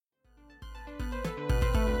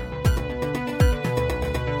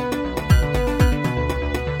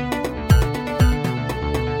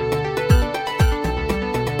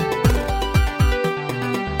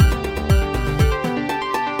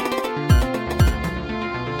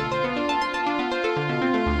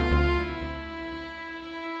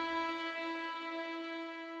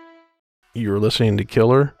You're listening to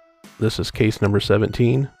Killer. This is case number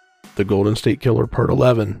 17, the Golden State Killer Part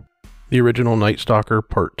 11, the original Night Stalker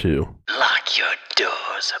Part 2. Lock your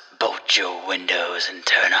doors, bolt your windows, and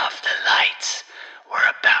turn off the lights. We're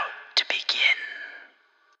about to begin.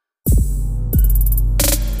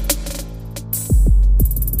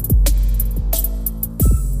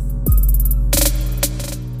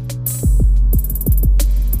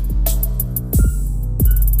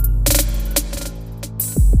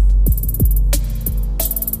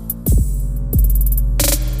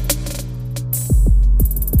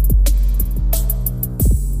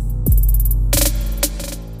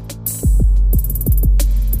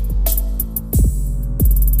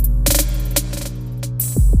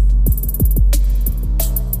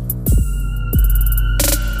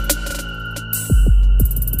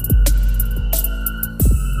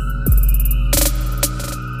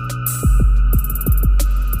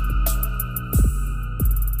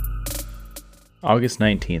 August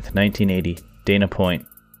 19th, 1980, Dana Point,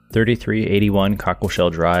 3381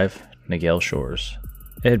 Cockleshell Drive, Nagale Shores.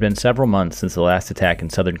 It had been several months since the last attack in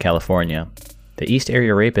Southern California. The East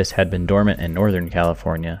Area Rapist had been dormant in Northern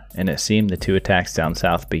California, and it seemed the two attacks down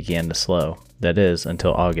south began to slow. That is,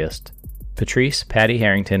 until August. Patrice, Patty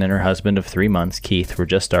Harrington, and her husband of 3 months, Keith, were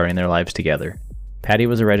just starting their lives together. Patty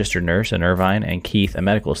was a registered nurse in Irvine, and Keith, a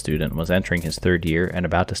medical student, was entering his third year and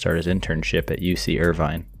about to start his internship at UC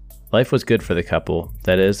Irvine. Life was good for the couple,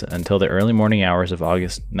 that is, until the early morning hours of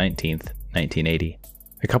August 19th, 1980.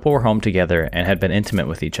 The couple were home together and had been intimate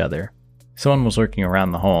with each other. Someone was lurking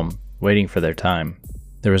around the home, waiting for their time.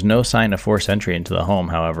 There was no sign of forced entry into the home,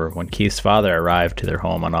 however, when Keith's father arrived to their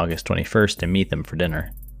home on August 21st to meet them for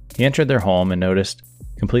dinner. He entered their home and noticed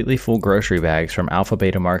completely full grocery bags from Alpha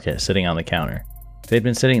Beta Market sitting on the counter. They had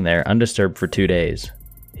been sitting there undisturbed for 2 days.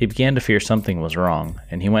 He began to fear something was wrong,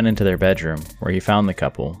 and he went into their bedroom, where he found the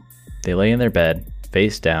couple. They lay in their bed,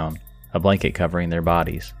 face down, a blanket covering their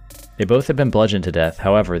bodies. They both had been bludgeoned to death,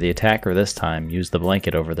 however, the attacker this time used the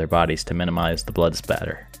blanket over their bodies to minimize the blood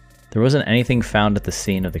spatter. There wasn't anything found at the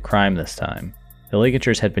scene of the crime this time. The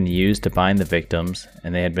ligatures had been used to bind the victims,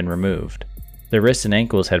 and they had been removed. Their wrists and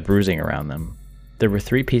ankles had bruising around them. There were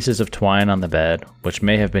 3 pieces of twine on the bed, which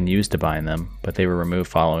may have been used to bind them, but they were removed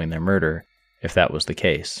following their murder, if that was the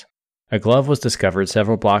case. A glove was discovered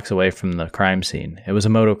several blocks away from the crime scene. It was a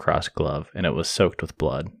motocross glove, and it was soaked with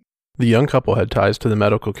blood. The young couple had ties to the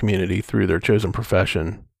medical community through their chosen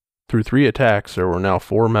profession. Through 3 attacks, there were now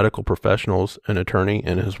 4 medical professionals, an attorney,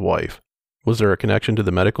 and his wife. Was there a connection to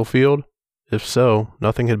the medical field? If so,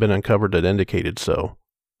 nothing had been uncovered that indicated so.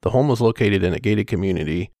 The home was located in a gated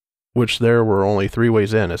community, which there were only 3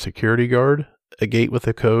 ways in: a security guard, a gate with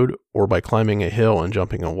a code, or by climbing a hill and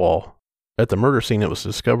jumping a wall. At the murder scene, it was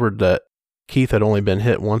discovered that Keith had only been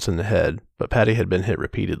hit once in the head, but Patty had been hit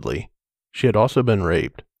repeatedly. She had also been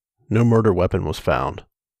raped. No murder weapon was found.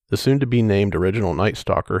 The soon-to-be-named original Night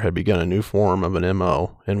Stalker had begun a new form of an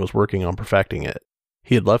MO and was working on perfecting it.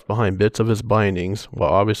 He had left behind bits of his bindings, while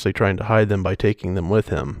obviously trying to hide them by taking them with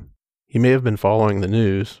him. He may have been following the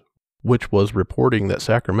news, which was reporting that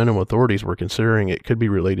Sacramento authorities were considering it could be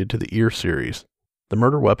related to the Ear series. The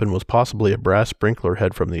murder weapon was possibly a brass sprinkler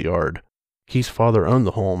head from the yard. Keith's father owned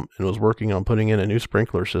the home and was working on putting in a new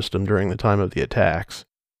sprinkler system during the time of the attacks.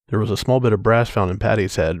 There was a small bit of brass found in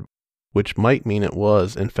Patty's head, which might mean it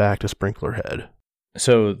was, in fact, a sprinkler head.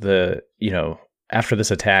 So after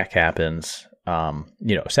this attack happens,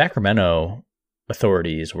 Sacramento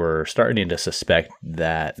authorities were starting to suspect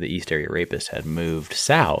that the East Area Rapist had moved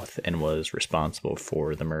south and was responsible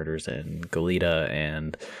for the murders in Goleta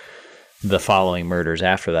and the following murders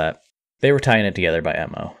after that. They were tying it together by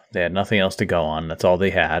MO. They had nothing else to go on. That's all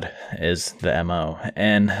they had is the MO.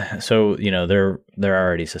 And so, they're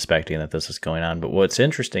already suspecting that this is going on. But what's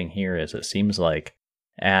interesting here is it seems like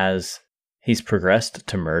as he's progressed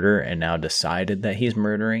to murder and now decided that he's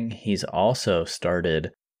murdering, he's also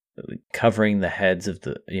started covering the heads of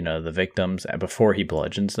the victims before he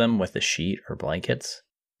bludgeons them with a sheet or blankets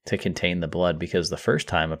to contain the blood, because the first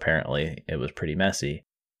time apparently it was pretty messy.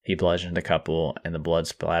 He bludgeoned a couple, and the blood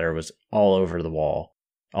splatter was all over the wall,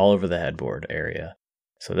 all over the headboard area.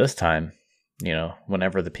 So this time,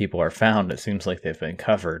 whenever the people are found, it seems like they've been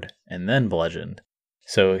covered and then bludgeoned.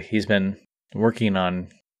 So he's been working on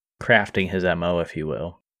crafting his MO, if you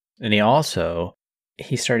will. And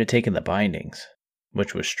he started taking the bindings,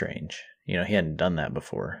 which was strange. He hadn't done that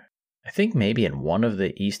before. I think maybe in one of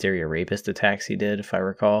the East Area Rapist attacks he did, if I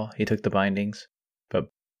recall, he took the bindings. But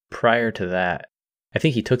prior to that, I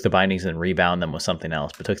think he took the bindings and rebound them with something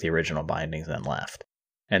else, but took the original bindings and left.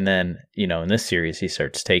 And then, in this series, he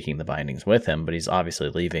starts taking the bindings with him, but he's obviously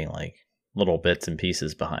leaving little bits and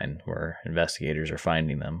pieces behind where investigators are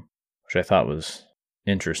finding them, which I thought was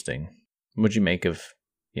interesting. What'd you make of,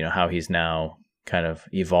 how he's now kind of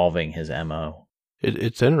evolving his MO?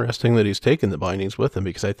 It's interesting that he's taken the bindings with him,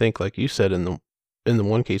 because I think, like you said, in the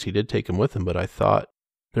one case he did take them with him, but I thought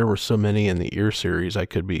there were so many in the Ear series I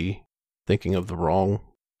could be thinking of the wrong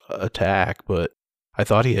attack, but I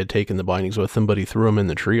thought he had taken the bindings with him, but he threw them in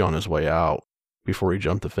the tree on his way out before he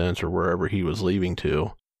jumped the fence or wherever he was leaving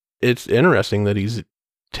to. It's interesting that he's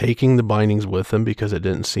taking the bindings with him, because it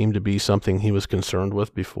didn't seem to be something he was concerned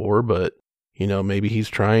with before, but, maybe he's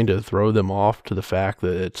trying to throw them off to the fact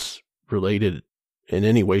that it's related in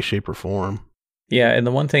any way, shape, or form. Yeah, and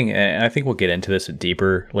the one thing, and I think we'll get into this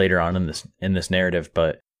deeper later on in this narrative,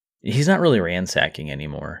 but he's not really ransacking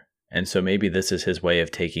anymore. And so maybe this is his way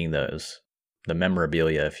of taking the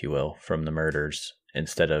memorabilia, if you will, from the murders.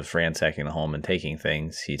 Instead of ransacking the home and taking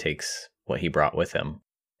things, he takes what he brought with him.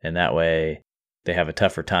 And that way they have a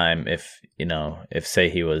tougher time if say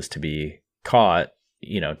he was to be caught,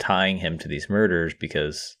 tying him to these murders,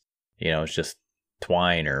 because, it's just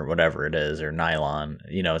twine or whatever it is, or nylon,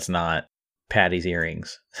 it's not Patty's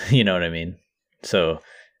earrings. You know what I mean? So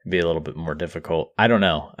it'd be a little bit more difficult. I don't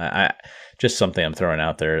know. I just something I'm throwing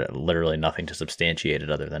out there, literally nothing to substantiate it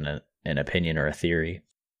other than an opinion or a theory.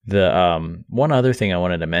 The one other thing I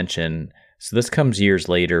wanted to mention, so this comes years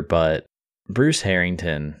later, but Bruce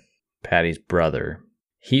Harrington, Patty's brother,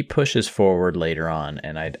 he pushes forward later on,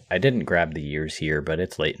 and I didn't grab the years here, but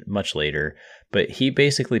it's much later, but he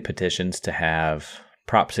basically petitions to have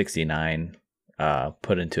Prop 69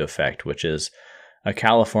 put into effect, which is a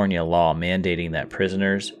California law mandating that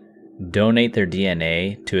prisoners donate their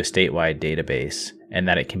DNA to a statewide database, and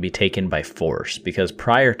that it can be taken by force, because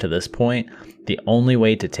prior to this point, the only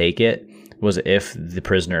way to take it was if the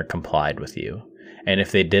prisoner complied with you. And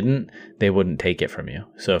if they didn't, they wouldn't take it from you.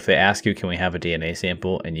 So if they ask you, can we have a DNA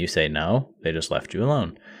sample, and you say no, they just left you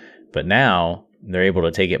alone. But now they're able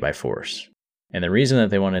to take it by force. And the reason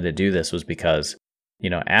that they wanted to do this was because,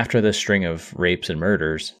 after this string of rapes and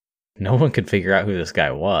murders, no one could figure out who this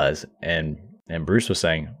guy was. And Bruce was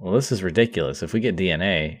saying, well, this is ridiculous. If we get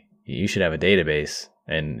DNA, you should have a database,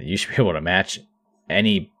 and you should be able to match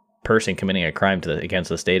any person committing a crime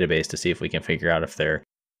against this database to see if we can figure out if they're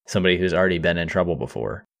somebody who's already been in trouble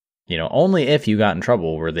before. Only if you got in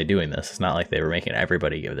trouble were they doing this. It's not like they were making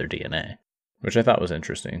everybody give their DNA, which I thought was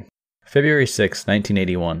interesting. February 6,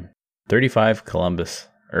 1981, 35 Columbus,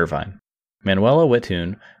 Irvine. Manuela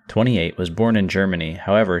Withun, 28, was born in Germany.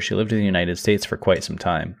 However, she lived in the United States for quite some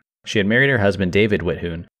time. She had married her husband, David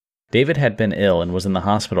Withun. David had been ill and was in the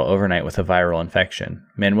hospital overnight with a viral infection.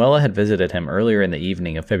 Manuela had visited him earlier in the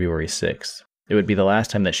evening of February 6th. It would be the last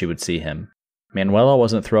time that she would see him. Manuela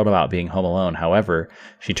wasn't thrilled about being home alone. However,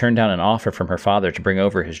 she turned down an offer from her father to bring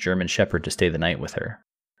over his German Shepherd to stay the night with her.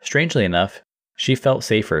 Strangely enough, she felt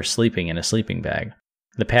safer sleeping in a sleeping bag.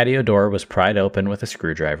 The patio door was pried open with a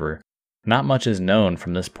screwdriver. Not much is known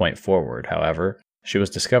from this point forward, however. She was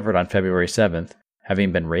discovered on February 7th,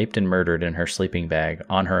 having been raped and murdered in her sleeping bag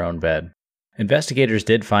on her own bed. Investigators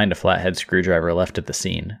did find a flathead screwdriver left at the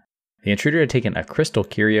scene. The intruder had taken a crystal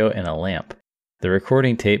curio and a lamp. The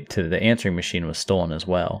recording tape to the answering machine was stolen as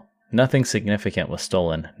well. Nothing significant was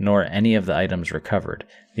stolen, nor any of the items recovered.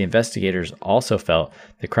 The investigators also felt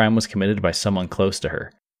the crime was committed by someone close to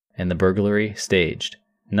her, and the burglary staged.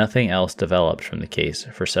 Nothing else developed from the case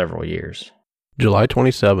for several years. July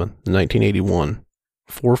 27, 1981,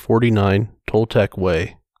 449 Toltec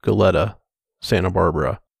Way, Goleta, Santa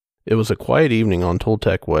Barbara. It was a quiet evening on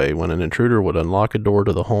Toltec Way when an intruder would unlock a door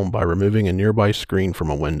to the home by removing a nearby screen from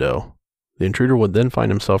a window. The intruder would then find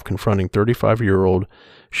himself confronting 35-year-old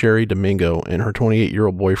Sherry Domingo and her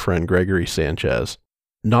 28-year-old boyfriend Gregory Sanchez.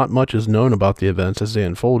 Not much is known about the events as they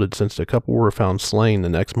unfolded, since the couple were found slain the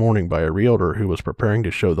next morning by a realtor who was preparing to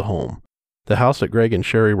show the home. The house that Greg and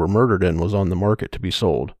Sherry were murdered in was on the market to be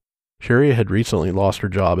sold. Sherry had recently lost her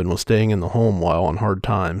job and was staying in the home while on hard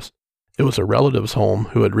times. It was a relative's home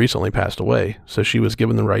who had recently passed away, so she was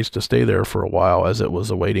given the rights to stay there for a while as it was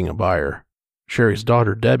awaiting a buyer. Sherry's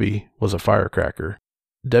daughter, Debbie, was a firecracker.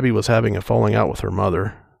 Debbie was having a falling out with her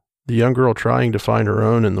mother. The young girl, trying to find her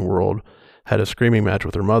own in the world, had a screaming match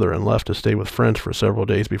with her mother and left to stay with friends for several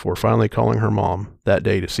days before finally calling her mom that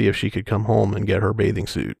day to see if she could come home and get her bathing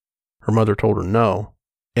suit. Her mother told her no,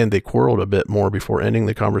 and they quarreled a bit more before ending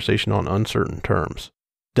the conversation on uncertain terms.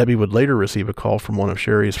 Debbie would later receive a call from one of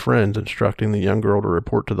Sherry's friends instructing the young girl to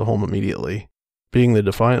report to the home immediately. Being the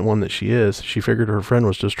defiant one that she is, she figured her friend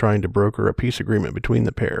was just trying to broker a peace agreement between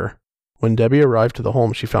the pair. When Debbie arrived to the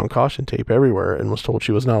home, she found caution tape everywhere and was told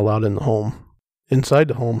she was not allowed in the home. Inside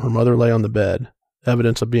the home, her mother lay on the bed.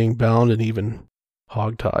 evidence of being bound and even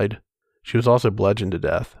hogtied. She was also bludgeoned to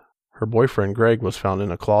death. Her boyfriend, Greg, was found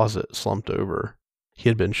in a closet, slumped over. He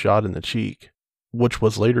had been shot in the cheek, which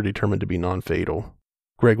was later determined to be non-fatal.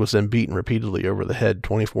 Greg was then beaten repeatedly over the head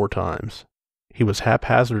 24 times. He was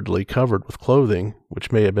haphazardly covered with clothing,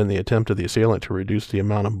 which may have been the attempt of the assailant to reduce the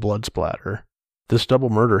amount of blood splatter. This double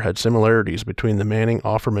murder had similarities between the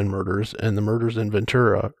Manning-Offerman murders and the murders in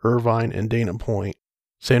Ventura, Irvine, and Dana Point.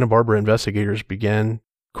 Santa Barbara investigators began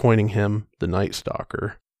coining him the Night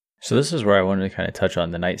Stalker. So this is where I wanted to kind of touch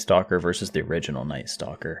on the Night Stalker versus the original Night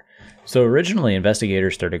Stalker. So originally,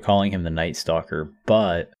 investigators started calling him the Night Stalker,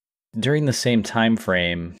 but during the same time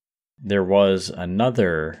frame, there was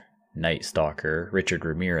another Night Stalker, Richard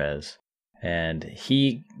Ramirez, and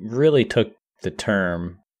he really took the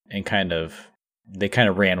term and they kind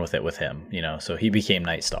of ran with it with him, so he became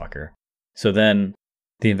Night Stalker. So then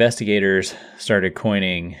the investigators started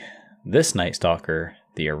coining this Night Stalker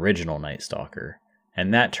the original Night Stalker,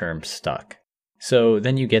 and that term stuck. So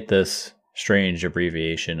then you get this strange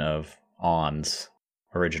abbreviation of ONS,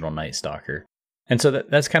 original Night Stalker. And so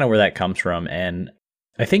that's kind of where that comes from. And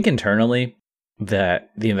I think internally that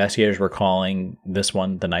the investigators were calling this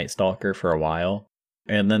one the Night Stalker for a while.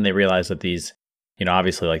 And then they realized that these,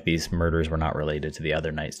 obviously like these murders were not related to the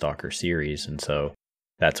other Night Stalker series. And so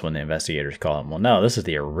that's when the investigators call him, well, no, this is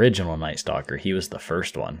the original Night Stalker. He was the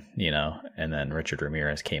first one, and then Richard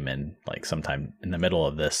Ramirez came in like sometime in the middle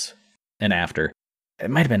of this and after.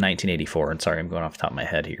 It might have been 1984. And sorry, I'm going off the top of my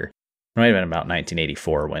head here. It might have been about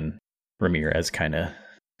 1984 when Ramirez kind of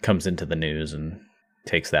comes into the news and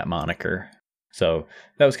takes that moniker. So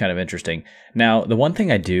that was kind of interesting. Now, the one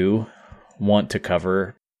thing I do want to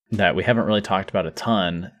cover that we haven't really talked about a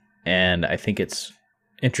ton, and I think it's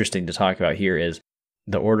interesting to talk about here, is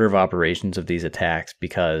the order of operations of these attacks,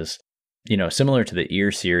 because, similar to the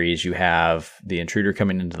Ear series, you have the intruder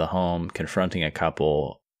coming into the home, confronting a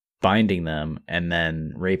couple, binding them, and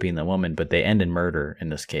then raping the woman, but they end in murder in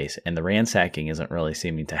this case, and the ransacking isn't really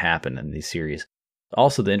seeming to happen in these series.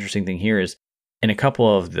 Also, the interesting thing here is, in a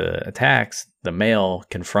couple of the attacks, the male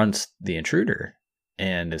confronts the intruder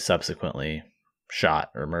and is subsequently shot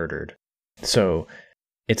or murdered. So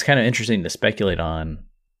it's kind of interesting to speculate on,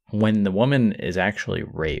 when the woman is actually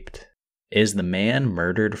raped, is the man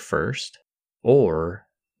murdered first, or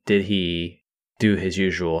did he do his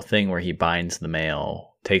usual thing where he binds the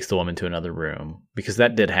male, takes the woman to another room? Because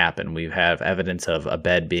that did happen. We have evidence of a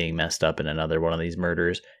bed being messed up in another one of these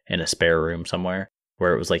murders in a spare room somewhere,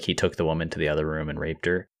 where it was like he took the woman to the other room and raped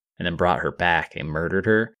her and then brought her back and murdered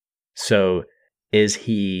her. So is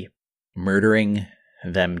he murdering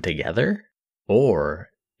them together, or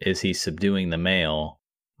is he subduing the male,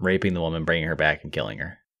 raping the woman, bringing her back, and killing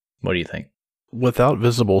her? What do you think? Without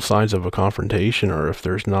visible signs of a confrontation, or if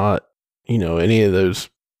there's not, any of those,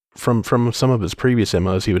 from some of his previous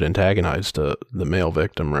MOs, he would antagonize the male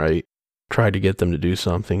victim, right? Try to get them to do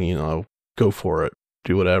something, go for it,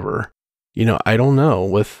 do whatever. I don't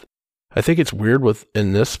know. I think it's weird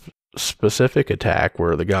in this specific attack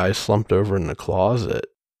where the guy slumped over in the closet.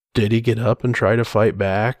 Did he get up and try to fight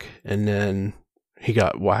back, and then he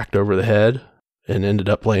got whacked over the head and ended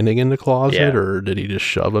up landing in the closet, or did he just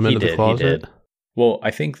shove him into the closet? He did. Well,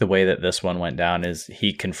 I think the way that this one went down is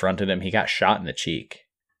he confronted him. He got shot in the cheek,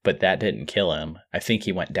 but that didn't kill him. I think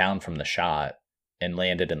he went down from the shot and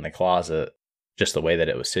landed in the closet, just the way that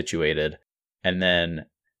it was situated. And then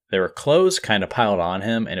there were clothes kind of piled on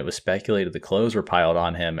him, and it was speculated the clothes were piled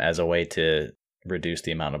on him as a way to reduce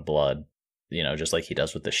the amount of blood, just like he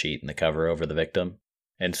does with the sheet and the cover over the victim.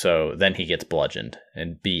 And so then he gets bludgeoned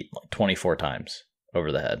and beat like 24 times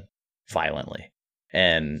over the head, violently.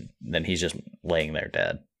 And then he's just laying there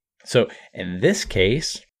dead. So in this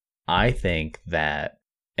case, I think that,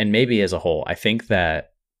 and maybe as a whole, I think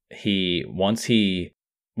that once he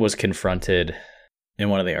was confronted in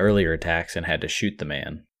one of the earlier attacks and had to shoot the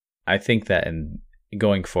man, I think that in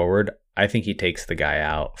going forward, I think he takes the guy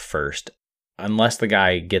out first, unless the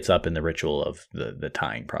guy gets up in the ritual of the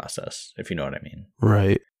tying process, if you know what I mean.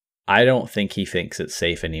 Right. I don't think he thinks it's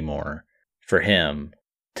safe anymore for him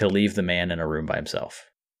to leave the man in a room by himself,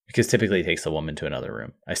 because typically he takes the woman to another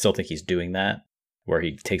room. I still think he's doing that, where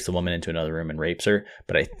he takes the woman into another room and rapes her.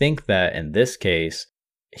 But I think that in this case,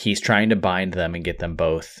 he's trying to bind them and get them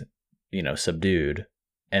both, subdued.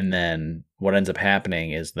 And then what ends up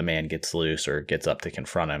happening is the man gets loose or gets up to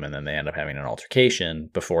confront him, and then they end up having an altercation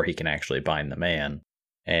before he can actually bind the man,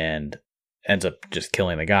 and ends up just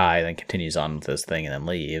killing the guy, then continues on with this thing and then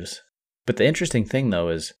leaves. But the interesting thing, though,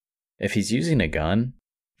 is if he's using a gun,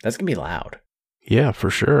 that's going to be loud. Yeah, for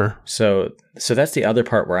sure. So that's the other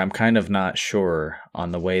part where I'm kind of not sure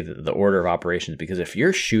on the way that the order of operations, because if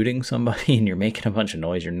you're shooting somebody and you're making a bunch of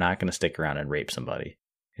noise, you're not going to stick around and rape somebody.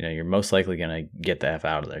 You're most likely going to get the F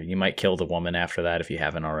out of there. You might kill the woman after that if you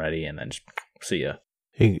haven't already, and then just see ya.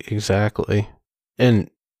 Exactly. And,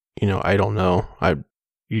 I don't know.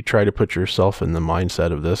 You try to put yourself in the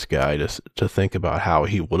mindset of this guy to think about how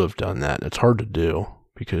he would have done that. And it's hard to do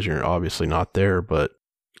because you're obviously not there, but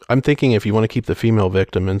I'm thinking if you want to keep the female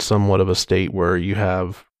victim in somewhat of a state where you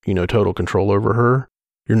have, total control over her,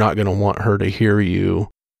 you're not going to want her to hear you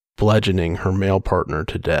bludgeoning her male partner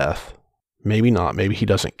to death. Maybe not. Maybe he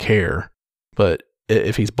doesn't care. But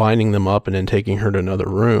if he's binding them up and then taking her to another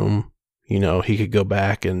room, he could go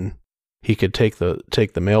back and he could take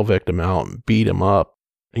the male victim out and beat him up,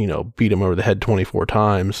 beat him over the head 24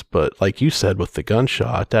 times. But like you said, with the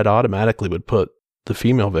gunshot, that automatically would put the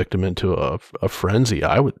female victim into a frenzy,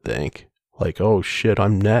 I would think. Like, oh shit,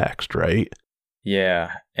 I'm next, right?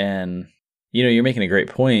 Yeah. And, you're making a great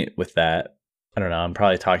point with that. I don't know. I'm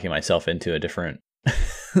probably talking myself into a different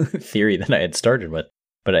theory than I had started with.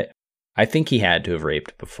 But I think he had to have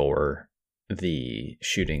raped before the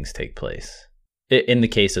shootings take place. In the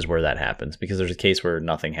cases where that happens, because there's a case where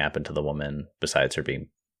nothing happened to the woman besides her being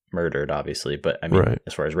murdered, obviously. But I mean,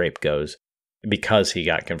 As far as rape goes, because he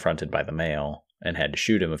got confronted by the male and had to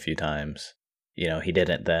shoot him a few times, he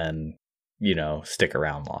didn't then, stick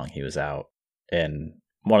around long. He was out. And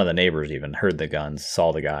one of the neighbors even heard the guns,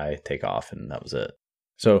 saw the guy take off, and that was it.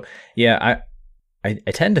 So, yeah, I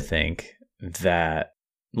tend to think that,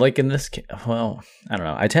 like in this case, well, I don't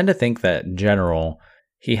know. I tend to think that in general,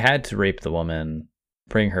 he had to rape the woman,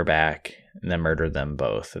 bring her back, and then murder them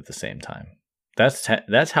both at the same time.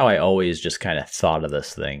 That's how I always just kind of thought of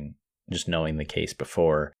this thing, just knowing the case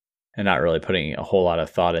before and not really putting a whole lot of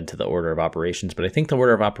thought into the order of operations. But I think the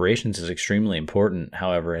order of operations is extremely important.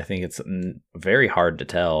 However, I think it's very hard to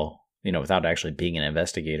tell, without actually being an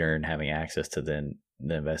investigator and having access to the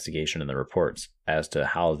investigation and the reports as to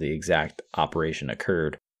how the exact operation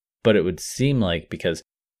occurred. But it would seem like, because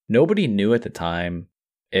nobody knew at the time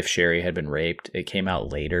if Sherry had been raped, it came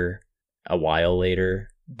out later, a while later,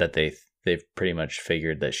 that they've pretty much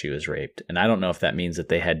figured that she was raped. And I don't know if that means that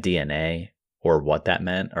they had DNA or what that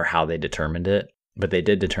meant or how they determined it, but they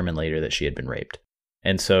did determine later that she had been raped.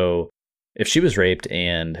 And so if she was raped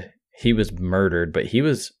and he was murdered, but he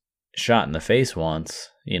was shot in the face once,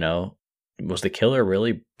 was the killer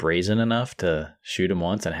really brazen enough to shoot him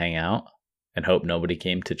once and hang out and hope nobody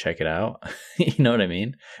came to check it out? You know what I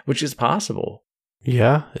mean? Which is possible.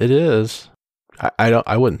 Yeah, it is.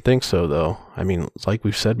 I wouldn't think so, though. I mean, like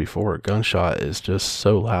we've said before, a gunshot is just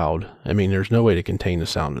so loud. I mean, there's no way to contain the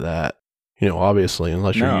sound of that. Obviously,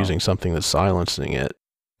 unless you're using something that's silencing it.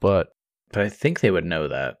 But I think they would know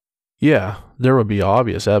that. Yeah, there would be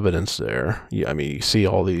obvious evidence there. Yeah, I mean, you see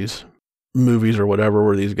all these movies or whatever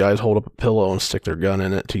where these guys hold up a pillow and stick their gun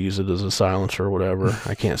in it to use it as a silencer or whatever.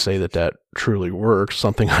 I can't say that truly works.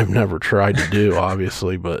 Something I've never tried to do,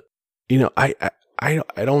 obviously. But, I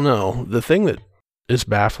don't know. The thing that is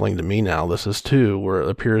baffling to me now, this is too, where it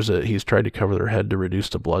appears that he's tried to cover their head to reduce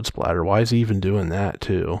the blood splatter. Why is he even doing that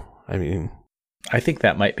too? I mean, I think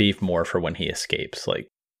that might be more for when he escapes. Like,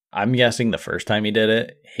 I'm guessing the first time he did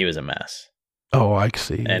it, he was a mess. Oh, I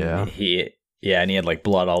see. And yeah. And he had like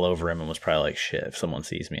blood all over him and was probably like, shit, if someone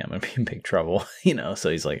sees me, I'm going to be in big trouble.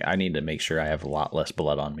 So he's like, I need to make sure I have a lot less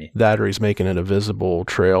blood on me. That, or he's making it a visible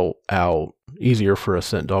trail out, easier for a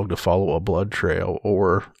scent dog to follow a blood trail,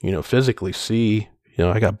 or, physically see,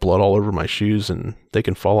 I got blood all over my shoes and they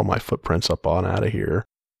can follow my footprints up on out of here,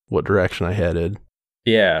 what direction I headed.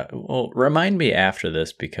 Yeah, well, remind me after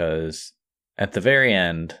this, because at the very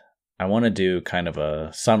end, I want to do kind of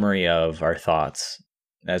a summary of our thoughts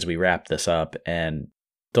as we wrap this up. And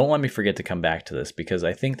don't let me forget to come back to this, because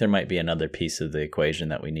I think there might be another piece of the equation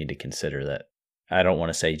that we need to consider that I don't want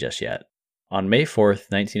to say just yet. On May 4th,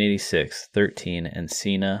 1986, 13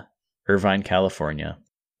 Encina, Irvine, California,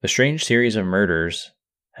 the strange series of murders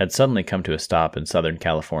had suddenly come to a stop in Southern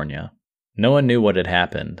California. No one knew what had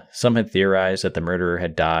happened. Some had theorized that the murderer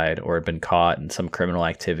had died or had been caught in some criminal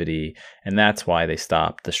activity, and that's why they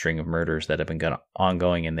stopped the string of murders that had been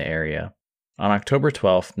ongoing in the area. On October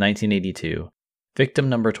 12, 1982, victim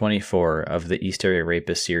number 24 of the East Area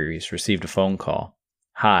Rapist series received a phone call.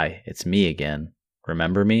 "Hi, it's me again.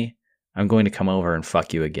 Remember me? I'm going to come over and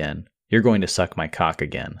fuck you again. You're going to suck my cock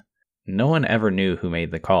again." No one ever knew who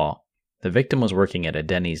made the call. The victim was working at a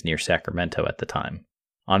Denny's near Sacramento at the time.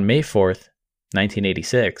 On May 4th,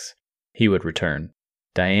 1986, he would return.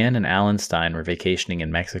 Diane and Alan Stein were vacationing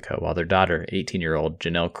in Mexico while their daughter, 18-year-old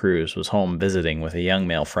Janelle Cruz, was home visiting with a young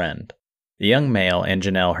male friend. The young male and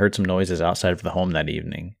Janelle heard some noises outside of the home that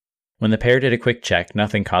evening. When the pair did a quick check,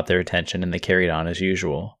 nothing caught their attention and they carried on as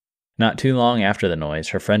usual. Not too long after the noise,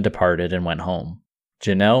 her friend departed and went home.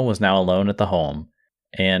 Janelle was now alone at the home,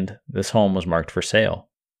 and this home was marked for sale.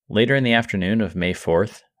 Later in the afternoon of May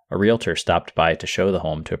 4th, a realtor stopped by to show the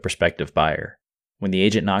home to a prospective buyer. When the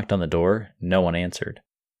agent knocked on the door, no one answered.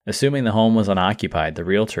 Assuming the home was unoccupied, the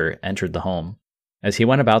realtor entered the home. As he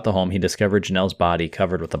went about the home, he discovered Janelle's body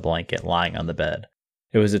covered with a blanket lying on the bed.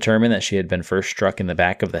 It was determined that she had been first struck in the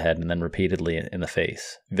back of the head and then repeatedly in the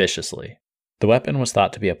face, viciously. The weapon was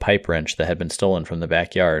thought to be a pipe wrench that had been stolen from the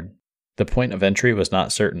backyard. The point of entry was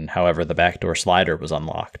not certain, however, the back door slider was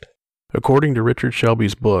unlocked. According to Richard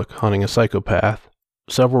Shelby's book, Hunting a Psychopath,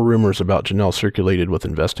 several rumors about Janelle circulated with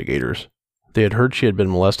investigators. They had heard she had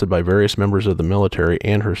been molested by various members of the military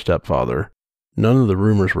and her stepfather. None of the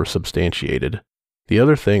rumors were substantiated. The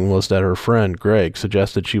other thing was that her friend, Greg,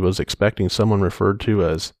 suggested she was expecting someone referred to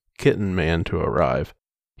as Kitten Man to arrive.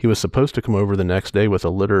 He was supposed to come over the next day with a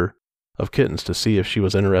litter of kittens to see if she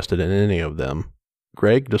was interested in any of them.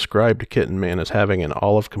 Greg described Kitten Man as having an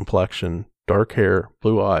olive complexion, dark hair,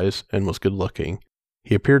 blue eyes, and was good looking.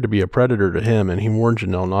 He appeared to be a predator to him, and he warned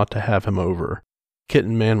Janelle not to have him over.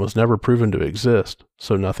 Kitten Man was never proven to exist,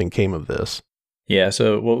 so nothing came of this. Yeah,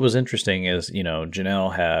 so what was interesting is,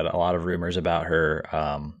 Janelle had a lot of rumors about her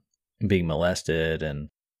being molested and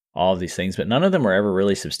all of these things, but none of them were ever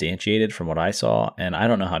really substantiated from what I saw, and I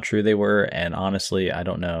don't know how true they were, and honestly, I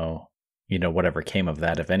don't know, whatever came of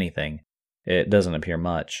that, if anything. It doesn't appear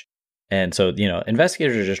much. And so,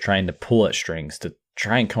 investigators are just trying to pull at strings to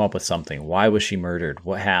try and come up with something. Why was she murdered?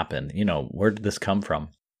 What happened? Where did this come from?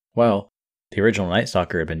 Well, the original Night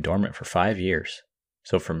Stalker had been dormant for 5 years.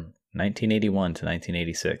 So from 1981 to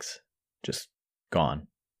 1986, just gone.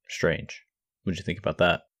 Strange. What'd you think about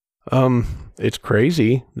that? It's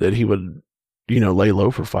crazy that he would, lay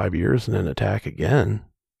low for 5 years and then attack again,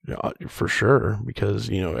 for sure. Because,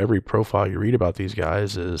 every profile you read about these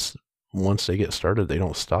guys is once they get started, they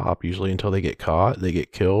don't stop, usually until they get caught, they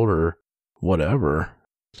get killed or whatever.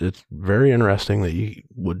 It's very interesting that you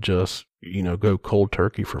would just, go cold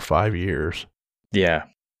turkey for 5 years. Yeah.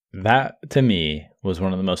 That, to me, was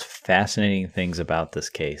one of the most fascinating things about this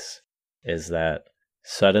case, is that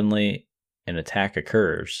suddenly an attack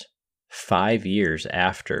occurs 5 years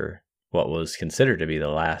after what was considered to be the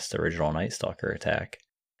last original Night Stalker attack.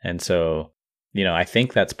 And so, I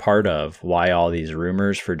think that's part of why all these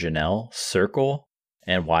rumors for Janelle circle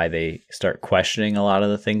and why they start questioning a lot of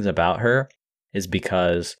the things about her, is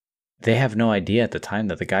because they have no idea at the time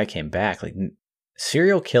that the guy came back. Like,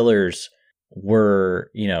 serial killers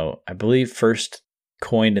were, I believe first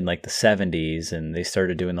coined in like the 70s, and they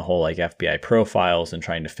started doing the whole like FBI profiles and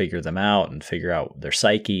trying to figure them out and figure out their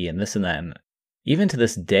psyche and this and that. And even to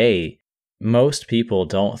this day, most people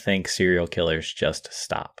don't think serial killers just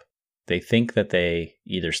stop. They think that they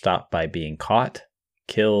either stop by being caught,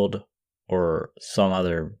 killed, or some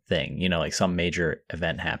other thing, like some major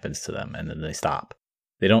event happens to them and then they stop.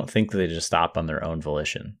 They don't think that they just stop on their own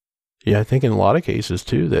volition. Yeah, I think in a lot of cases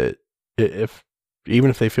too, that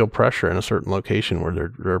even if they feel pressure in a certain location where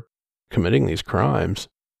they're committing these crimes,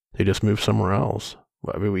 they just move somewhere else.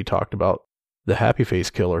 I mean, we talked about the Happy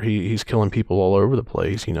Face killer. He's killing people all over the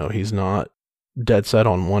place. He's not dead set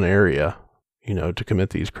on one area, to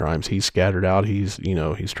commit these crimes. He's scattered out. He's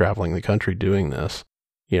traveling the country doing this.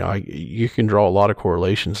 You can draw a lot of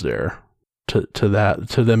correlations there to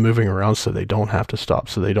them moving around, so they don't have to stop,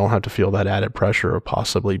 so they don't have to feel that added pressure of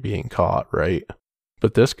possibly being caught, right?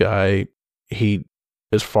 But this guy, he,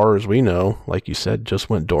 as far as we know, like you said, just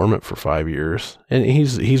went dormant for 5 years. And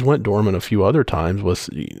he's went dormant a few other times with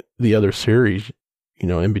the other series,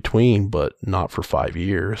 in between, but not for 5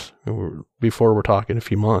 years. Before we're talking a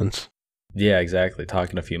few months. Yeah, exactly.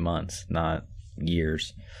 Talking a few months, not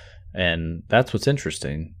years. And that's what's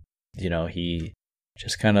interesting. He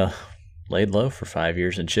just kind of laid low for 5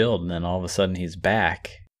 years and chilled. And then all of a sudden he's back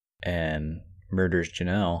and murders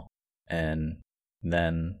Janelle. And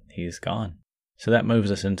then he's gone. So that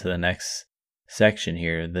moves us into the next section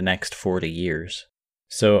here, the next 40 years.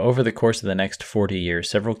 So over the course of the next 40 years,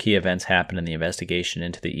 several key events happened in the investigation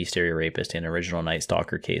into the East Area Rapist and original Night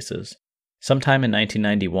Stalker cases. Sometime in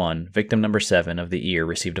 1991, victim number 7 of the Ear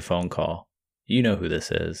received a phone call. "You know who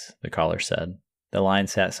this is," the caller said. The line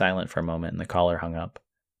sat silent for a moment and the caller hung up.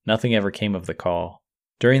 Nothing ever came of the call.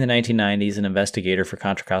 During the 1990s, an investigator for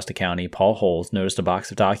Contra Costa County, Paul Holes, noticed a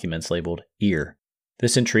box of documents labeled Ear.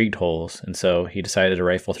 This intrigued Holes, and so he decided to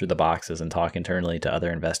rifle through the boxes and talk internally to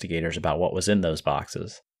other investigators about what was in those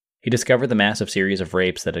boxes. He discovered the massive series of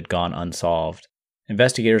rapes that had gone unsolved.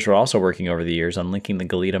 Investigators were also working over the years on linking the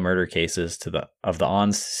Goleta murder cases of the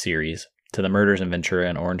ONS series to the murders in Ventura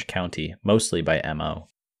and Orange County, mostly by M.O.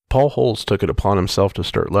 Paul Holes took it upon himself to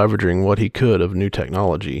start leveraging what he could of new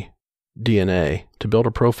technology, DNA, to build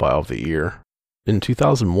a profile of the ear. In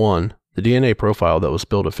 2001, the DNA profile that was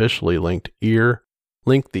built officially linked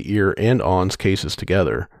the ear and ONS cases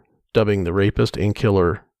together, dubbing the rapist and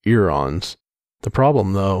killer ear-ONS. The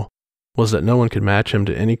problem, though, was that no one could match him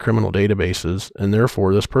to any criminal databases, and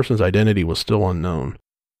therefore this person's identity was still unknown.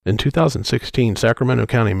 In 2016, Sacramento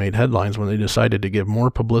County made headlines when they decided to give more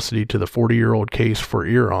publicity to the 40-year-old case for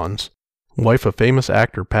ear-ONS. Wife of famous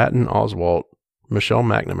actor Patton Oswalt, Michelle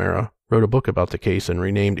McNamara, wrote a book about the case and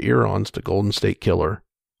renamed ear-ONS to Golden State Killer,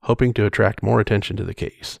 hoping to attract more attention to the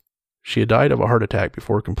case. She had died of a heart attack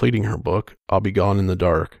before completing her book, I'll Be Gone in the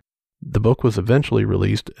Dark. The book was eventually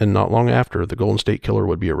released, and not long after, the Golden State Killer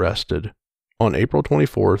would be arrested. On April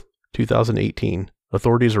 24, 2018,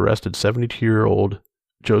 authorities arrested 72-year-old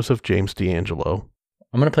Joseph James DeAngelo.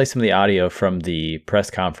 I'm going to play some of the audio from the press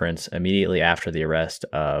conference immediately after the arrest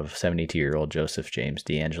of 72-year-old Joseph James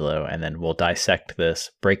DeAngelo, and then we'll dissect this,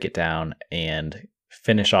 break it down, and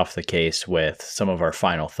finish off the case with some of our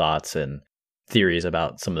final thoughts and theories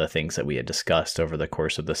about some of the things that we had discussed over the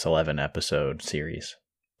course of this 11-episode series.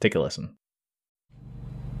 Take a listen.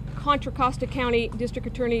 Contra Costa County District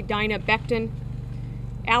Attorney Dinah Becton,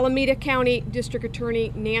 Alameda County District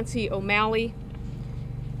Attorney Nancy O'Malley,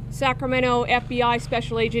 Sacramento FBI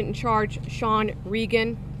Special Agent in Charge Sean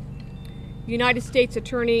Regan, United States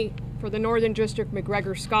Attorney for the Northern District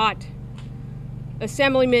McGregor Scott,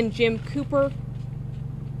 Assemblyman Jim Cooper,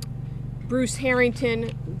 Bruce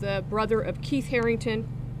Harrington, the brother of Keith Harrington,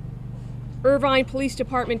 Irvine Police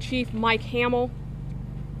Department Chief Mike Hamill,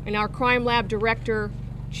 and our Crime Lab Director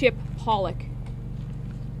Chip Pollock.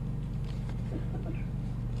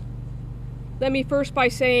 Let me first by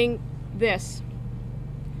saying this.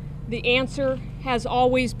 The answer has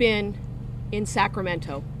always been in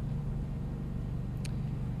Sacramento.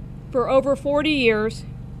 For over 40 years,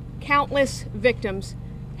 countless victims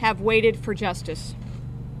have waited for justice.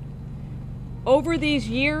 Over these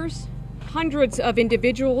years, hundreds of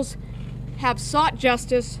individuals have sought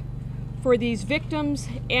justice for these victims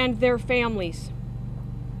and their families.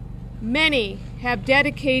 Many have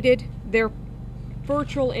dedicated their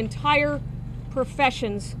virtual entire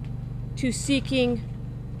professions to seeking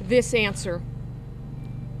this answer.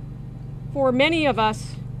 For many of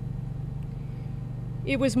us,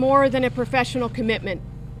 it was more than a professional commitment.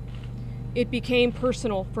 It became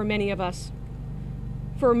personal for many of us.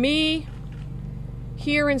 For me,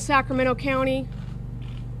 here in Sacramento County,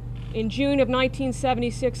 in June of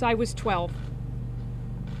 1976, I was 12.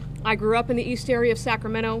 I grew up in the east area of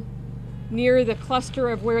Sacramento, near the cluster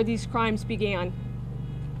of where these crimes began.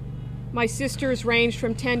 My sisters ranged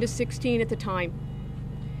from 10 to 16 at the time.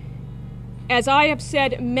 As I have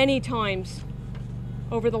said many times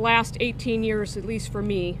over the last 18 years, at least for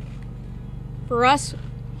me, for us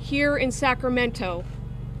here in Sacramento,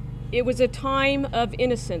 it was a time of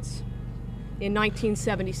innocence in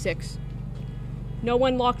 1976. No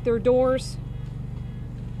one locked their doors.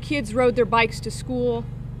 Kids rode their bikes to school.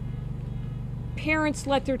 Parents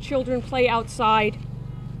let their children play outside.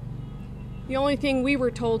 The only thing we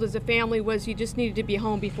were told as a family was you just needed to be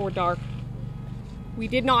home before dark. We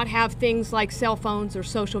did not have things like cell phones or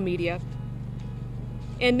social media.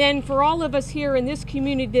 And then for all of us here in this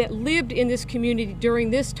community that lived in this community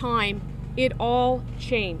during this time, it all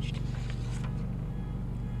changed.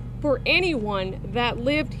 For anyone that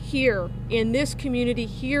lived here in this community,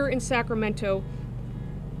 here in Sacramento,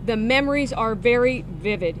 the memories are very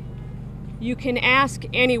vivid. You can ask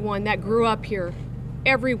anyone that grew up here.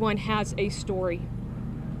 Everyone has a story.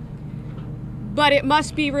 But it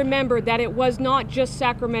must be remembered that it was not just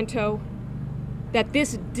Sacramento, that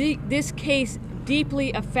this case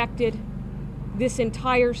deeply affected this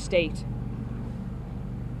entire state.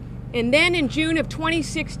 And then in June of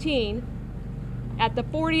 2016, at the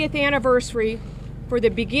 40th anniversary for the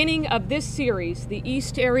beginning of this series, The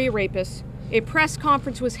East Area Rapists, a press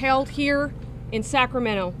conference was held here in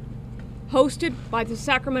Sacramento, hosted by the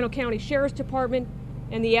Sacramento County Sheriff's Department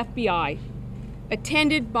and the FBI,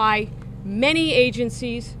 attended by many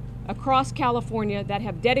agencies across California that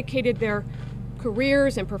have dedicated their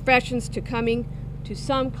careers and professions to coming to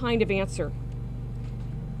some kind of answer.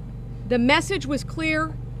 The message was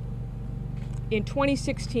clear in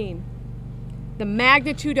 2016. The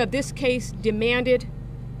magnitude of this case demanded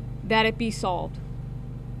that it be solved.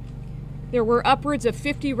 There were upwards of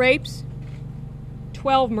 50 rapes,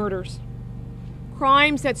 12 murders,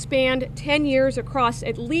 crimes that spanned 10 years across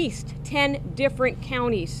at least 10 different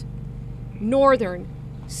counties. Northern,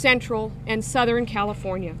 Central, and Southern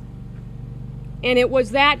California. And it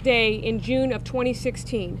was that day in June of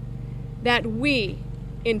 2016 that we,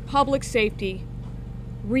 in public safety,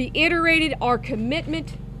 reiterated our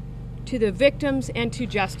commitment to the victims and to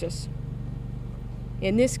justice.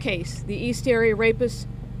 In this case, the East Area Rapist,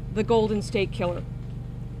 the Golden State Killer.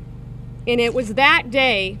 And it was that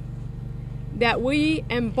day that we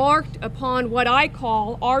embarked upon what I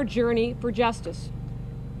call our journey for justice.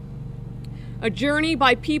 A journey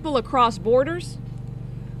by people across borders,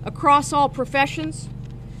 across all professions,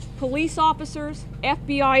 police officers,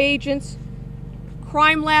 FBI agents,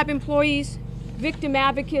 crime lab employees, victim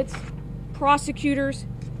advocates, prosecutors,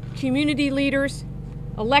 community leaders,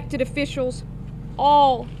 elected officials,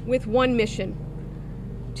 all with one mission: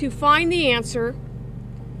 to find the answer,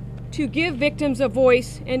 to give victims a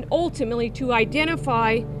voice, and ultimately to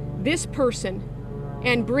identify this person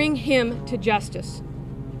and bring him to justice.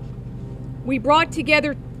 We brought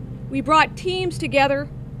teams together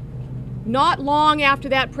not long after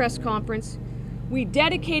that press conference. We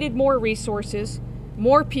dedicated more resources,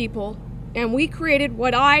 more people, and we created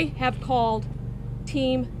what I have called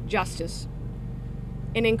Team Justice,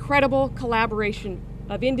 an incredible collaboration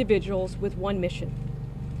of individuals with one mission.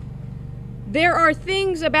 There are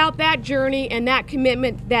things about that journey and that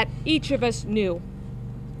commitment that each of us knew.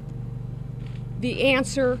 The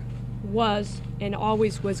answer was and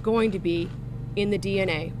always was going to be in the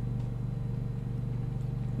DNA.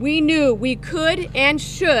 We knew we could and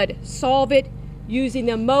should solve it using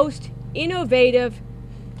the most innovative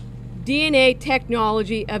DNA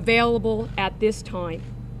technology available at this time.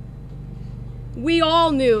 We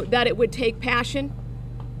all knew that it would take passion.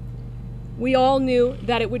 We all knew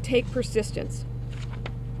that it would take persistence.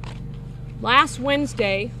 Last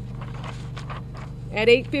Wednesday at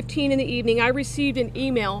 8:15 in the evening, I received an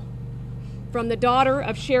email from the daughter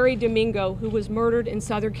of Sherry Domingo, who was murdered in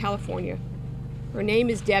Southern California. Her name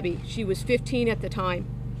is Debbie. She was 15 at the time.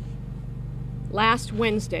 Last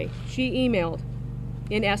Wednesday, she emailed,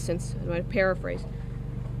 in essence, I'm going to paraphrase,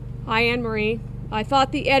 "Hi, Anne Marie. I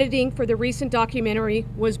thought the editing for the recent documentary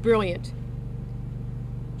was brilliant."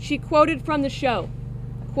 She quoted from the show,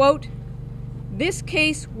 quote, "This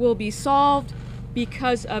case will be solved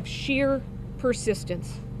because of sheer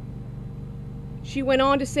persistence." She went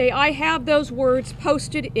on to say, "I have those words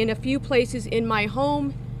posted in a few places in my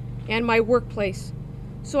home and my workplace,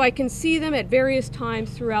 so I can see them at various times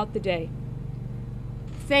throughout the day.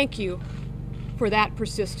 Thank you for that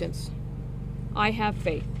persistence. I have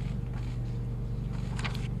faith."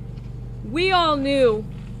 We all knew,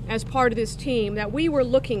 as part of this team, that we were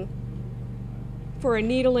looking for a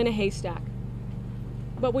needle in a haystack,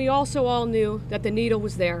 but we also all knew that the needle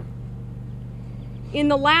was there. In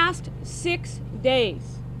the last 6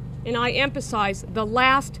 days, and I emphasize the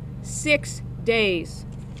last 6 days,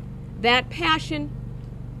 that passion,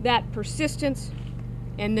 that persistence,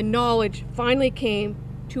 and the knowledge finally came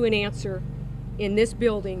to an answer in this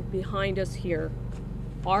building behind us here,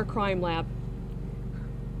 our crime lab.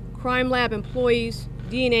 Crime lab employees,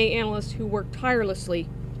 DNA analysts who worked tirelessly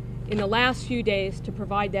in the last few days to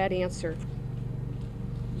provide that answer.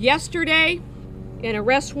 Yesterday, an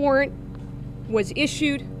arrest warrant was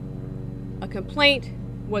issued, a complaint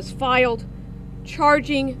was filed,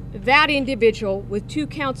 charging that individual with 2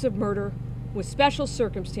 counts of murder with special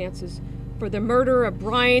circumstances for the murder of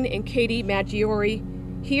Brian and Katie Maggiore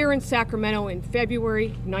here in Sacramento in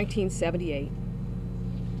February 1978.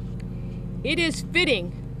 It is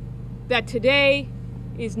fitting that today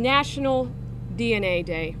is National DNA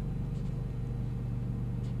Day.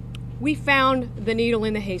 We found the needle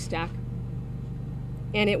in the haystack,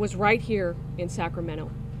 and it was right here in Sacramento.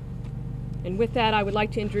 And with that, I would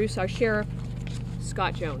like to introduce our sheriff,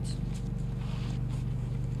 Scott Jones.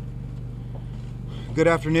 Good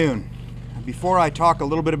afternoon. Before I talk a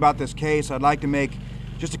little bit about this case, I'd like to make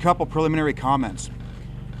just a couple preliminary comments.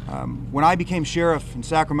 When I became sheriff in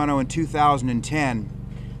Sacramento in 2010,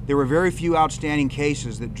 there were very few outstanding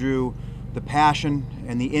cases that drew the passion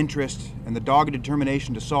and the interest and the dogged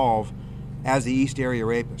determination to solve as the East Area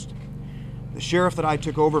Rapist. The sheriff that I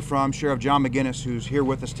took over from, Sheriff John McGinnis, who's here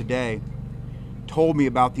with us today, told me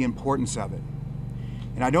about the importance of it.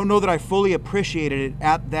 And I don't know that I fully appreciated it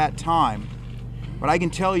at that time, but I can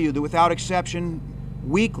tell you that without exception,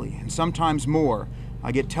 weekly and sometimes more,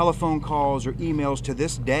 I get telephone calls or emails to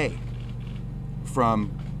this day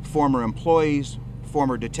from former employees,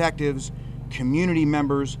 former detectives, community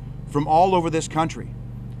members from all over this country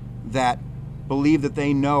that believe that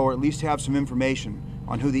they know or at least have some information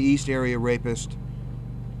on who the East Area Rapist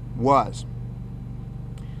was.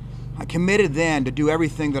 I committed then to do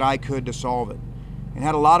everything that I could to solve it. and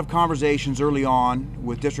had a lot of conversations early on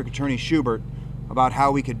with District Attorney Schubert about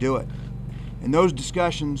how we could do it. And those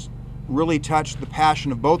discussions really touched the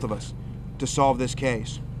passion of both of us to solve this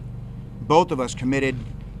case. Both of us committed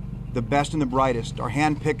the best and the brightest, our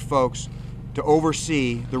hand-picked folks, to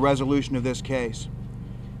oversee the resolution of this case,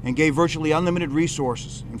 and gave virtually unlimited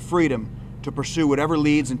resources and freedom to pursue whatever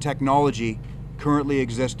leads and technology currently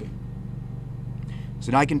existed.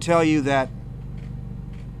 So I can tell you that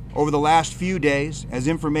over the last few days, as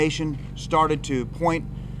information started to point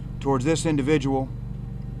towards this individual,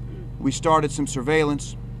 we started some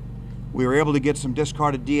surveillance, we were able to get some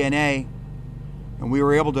discarded DNA, and we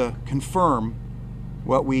were able to confirm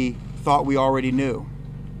what we thought we already knew,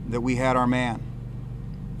 that we had our man.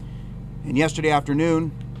 And yesterday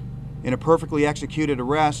afternoon, in a perfectly executed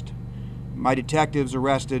arrest, my detectives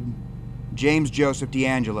arrested James Joseph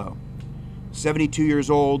DeAngelo, 72 years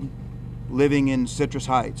old, living in Citrus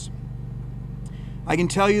Heights. I can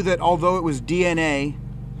tell you that although it was DNA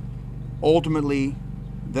ultimately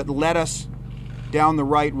that led us down the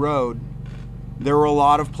right road, there were a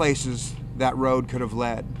lot of places that road could have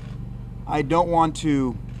led. I don't want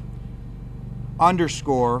to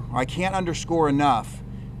I can't underscore enough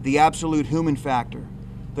the absolute human factor,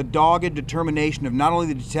 the dogged determination of not only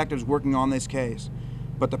the detectives working on this case,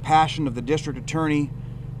 but the passion of the district attorney,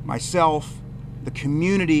 myself, the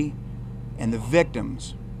community, and the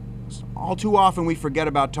victims. All too often we forget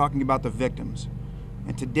about talking about the victims.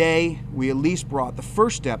 And today we at least brought the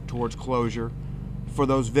first step towards closure for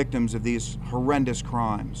those victims of these horrendous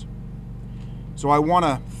crimes. So I want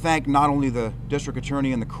to thank not only the district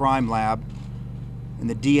attorney and the crime lab and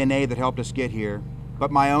the DNA that helped us get here, but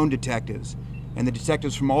my own detectives and the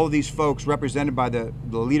detectives from all of these folks represented by the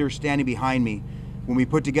leaders standing behind me when we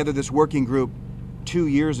put together this working group 2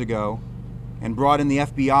 years ago and brought in the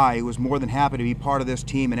FBI, who was more than happy to be part of this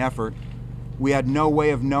team and effort. We had no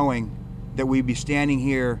way of knowing that we'd be standing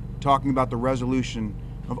here talking about the resolution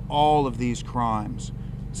of all of these crimes.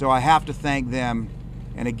 So I have to thank them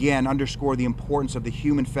and again underscore the importance of the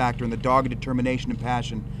human factor and the dogged determination and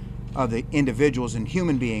passion of the individuals and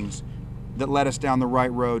human beings that led us down the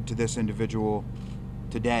right road to this individual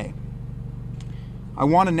today. I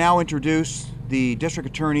want to now introduce the District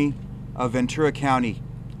Attorney of Ventura County,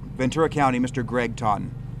 Mr. Greg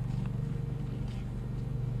Totten.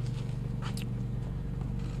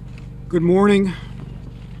 Good morning.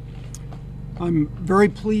 I'm very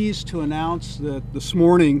pleased to announce that this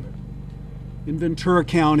morning in Ventura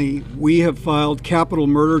County, we have filed capital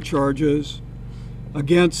murder charges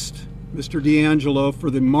against Mr. DeAngelo for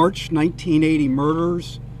the March 1980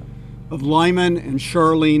 murders of Lyman and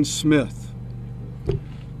Charlene Smith.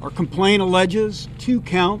 Our complaint alleges 2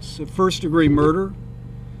 counts of first-degree murder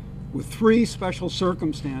with 3 special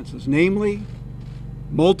circumstances, namely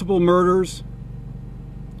multiple murders,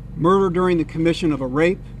 murder during the commission of a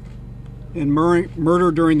rape, and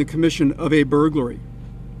murder during the commission of a burglary.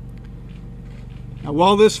 Now,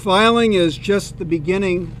 while this filing is just the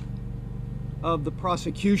beginning of the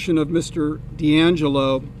prosecution of Mr.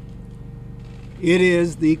 DeAngelo, it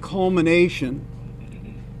is the culmination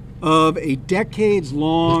of a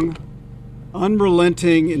decades-long,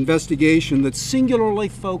 unrelenting investigation that's singularly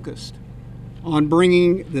focused on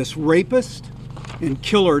bringing this rapist and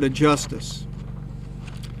killer to justice.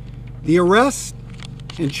 The arrest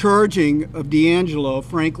and charging of DeAngelo,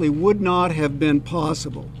 frankly, would not have been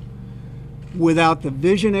possible without the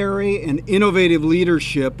visionary and innovative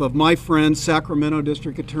leadership of my friend, Sacramento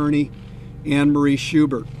District Attorney Anne Marie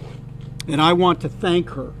Schubert. And I want to thank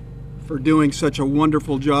her for doing such a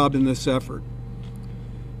wonderful job in this effort.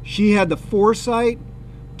 She had the foresight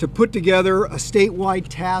to put together a statewide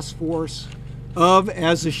task force of,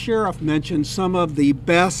 as the sheriff mentioned, some of the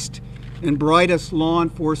best and brightest law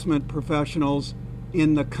enforcement professionals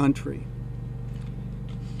in the country.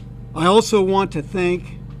 I also want to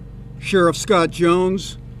thank Sheriff Scott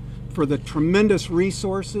Jones for the tremendous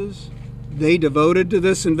resources they devoted to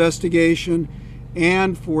this investigation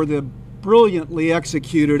and for the brilliantly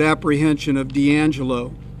executed apprehension of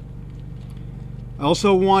DeAngelo. I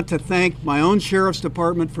also want to thank my own Sheriff's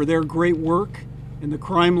Department for their great work in the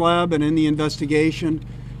crime lab and in the investigation,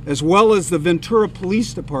 as well as the Ventura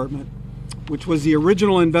Police Department, which was the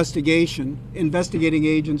original investigating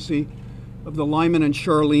agency of the Lyman and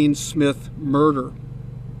Charlene Smith murder.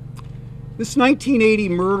 This 1980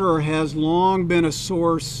 murder has long been a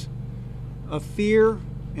source of fear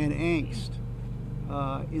and angst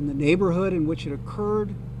in the neighborhood in which it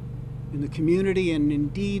occurred, in the community, and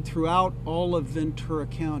indeed throughout all of Ventura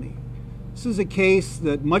County. This is a case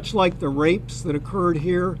that, much like the rapes that occurred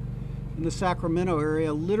here in the Sacramento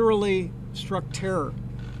area, literally struck terror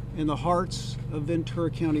in the hearts of Ventura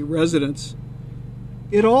County residents,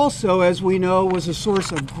 it also, as we know, was a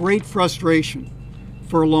source of great frustration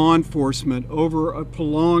for law enforcement over a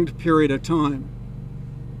prolonged period of time.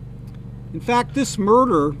 In fact, this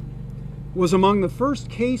murder was among the first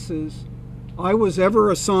cases I was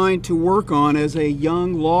ever assigned to work on as a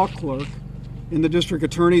young law clerk in the district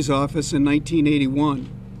attorney's office in 1981.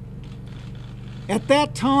 At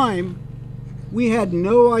that time, we had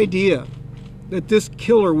no idea that this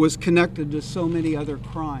killer was connected to so many other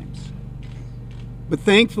crimes. But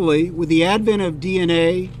thankfully, with the advent of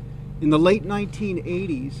DNA in the late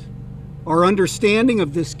 1980s, our understanding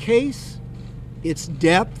of this case, its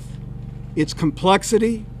depth, its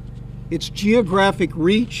complexity, its geographic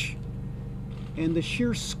reach, and the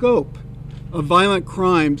sheer scope of violent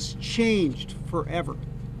crimes changed forever.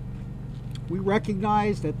 We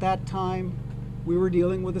recognized at that time we were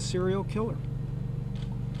dealing with a serial killer.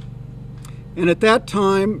 And at that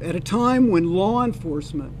time, at a time when law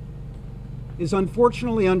enforcement is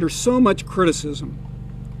unfortunately under so much criticism,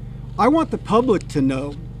 I want the public to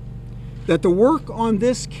know that the work on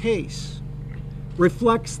this case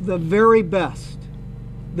reflects the very best,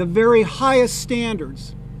 the very highest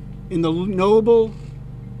standards in the noble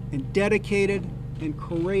and dedicated and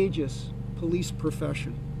courageous police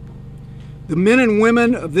profession. The men and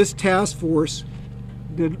women of this task force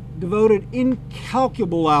devoted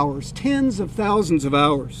incalculable hours, tens of thousands of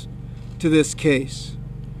hours, to this case.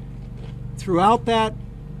 Throughout that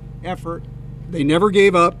effort, they never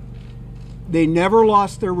gave up, they never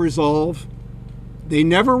lost their resolve, they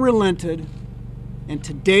never relented, and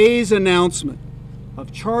today's announcement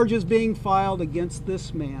of charges being filed against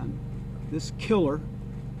this man, this killer,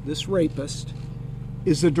 this rapist,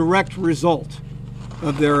 is a direct result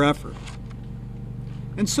of their effort.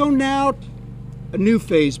 And so now a new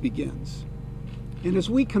phase begins. And as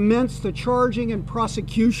we commence the charging and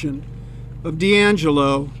prosecution of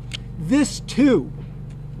DeAngelo, this too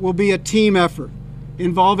will be a team effort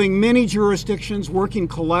involving many jurisdictions working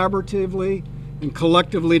collaboratively and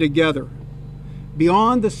collectively together.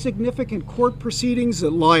 Beyond the significant court proceedings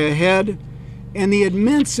that lie ahead and the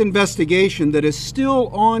immense investigation that is still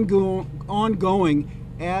ongoing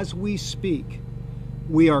as we speak,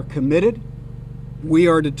 we are committed, we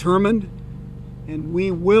are determined, and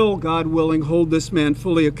we will, God willing, hold this man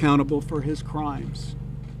fully accountable for his crimes.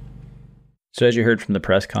 So as you heard from the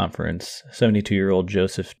press conference, 72-year-old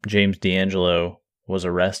Joseph James DeAngelo was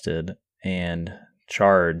arrested and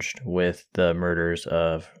charged with the murders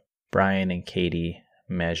of Brian and Katie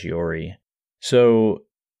Maggiore. So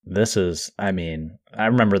this is, I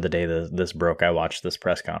remember the day that this broke, I watched this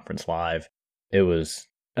press conference live. It was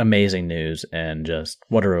amazing news, and just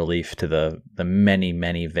what a relief to the many,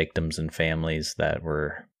 many victims and families that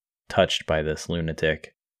were touched by this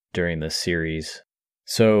lunatic during this series.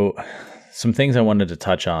 So some things I wanted to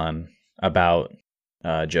touch on about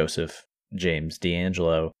Joseph James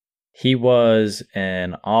DeAngelo. He was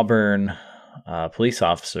an Auburn police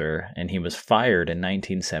officer, and he was fired in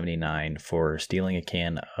 1979 for stealing a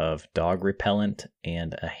can of dog repellent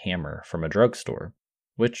and a hammer from a drugstore,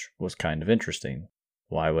 which was kind of interesting.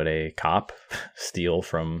 Why would a cop steal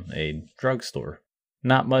from a drugstore?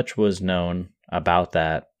 Not much was known about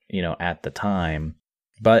that, at the time.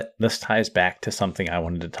 But this ties back to something I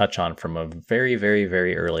wanted to touch on from a very, very,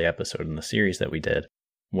 very early episode in the series that we did,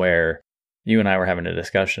 where you and I were having a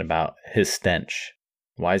discussion about his stench.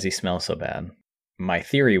 Why does he smell so bad? My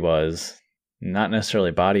theory was not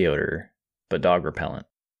necessarily body odor, but dog repellent.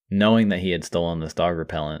 Knowing that he had stolen this dog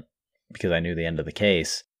repellent, because I knew the end of the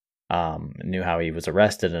case, knew how he was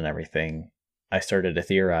arrested and everything, I started to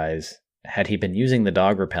theorize, had he been using the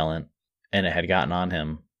dog repellent and it had gotten on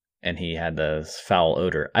him and he had this foul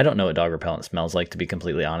odor. I don't know what dog repellent smells like, to be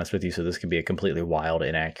completely honest with you, so this could be a completely wild,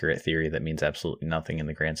 inaccurate theory that means absolutely nothing in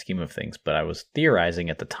the grand scheme of things, but I was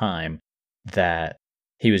theorizing at the time that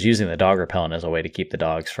he was using the dog repellent as a way to keep the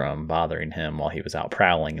dogs from bothering him while he was out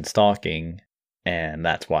prowling and stalking, and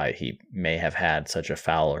that's why he may have had such a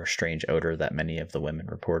foul or strange odor that many of the women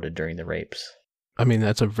reported during the rapes.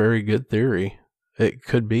 That's a very good theory. It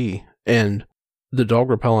could be. And the dog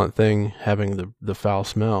repellent thing, having the foul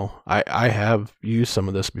smell, I have used some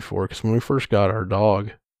of this before, because when we first got our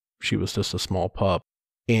dog, she was just a small pup,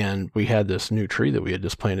 and we had this new tree that we had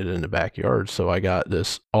just planted in the backyard, so I got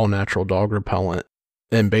this all-natural dog repellent,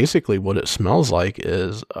 and basically what it smells like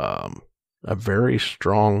is a very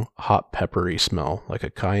strong hot peppery smell, like a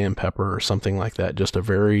cayenne pepper or something like that. Just a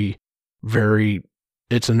very, very,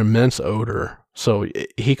 it's an immense odor. So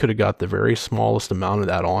he could have got the very smallest amount of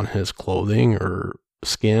that on his clothing or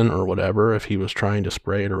skin or whatever if he was trying to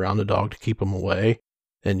spray it around the dog to keep him away.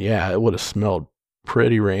 And yeah, it would have smelled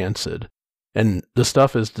pretty rancid. And the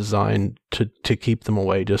stuff is designed to keep them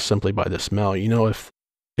away just simply by the smell. You know, if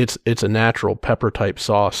it's a natural pepper type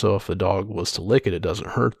sauce, so if the dog was to lick it, it doesn't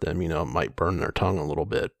hurt them. You know, it might burn their tongue a little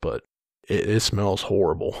bit, but it smells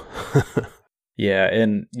horrible. Yeah,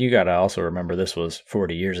 and you got to also remember this was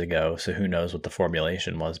 40 years ago, so who knows what the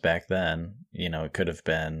formulation was back then. You know, it could have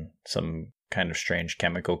been some kind of strange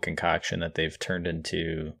chemical concoction that they've turned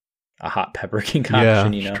into a hot pepper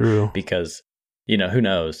concoction, you know, true. Because, you know, who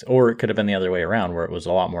knows? Or it could have been the other way around where it was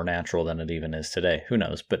a lot more natural than it even is today. Who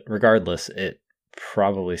knows? But regardless, it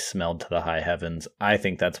probably smelled to the high heavens. I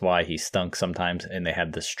think that's why he stunk sometimes, and they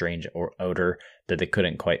had this strange odor that they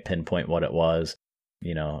couldn't quite pinpoint what it was.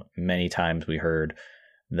 You know, many times we heard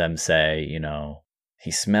them say, you know, he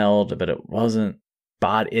smelled, but it wasn't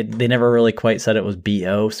body. They never really quite said it was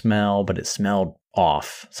BO smell, but it smelled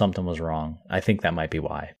off. Something was wrong. I think that might be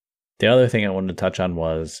why. The other thing I wanted to touch on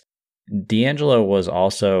was DeAngelo was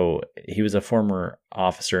he was a former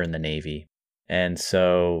officer in the Navy. And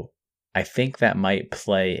so I think that might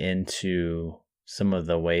play into some of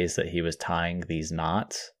the ways that he was tying these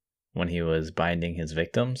knots when he was binding his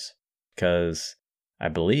victims, because I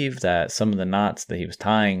believe that some of the knots that he was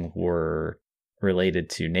tying were related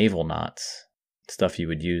to naval knots, stuff you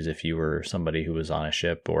would use if you were somebody who was on a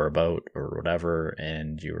ship or a boat or whatever,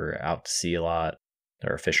 and you were out to sea a lot,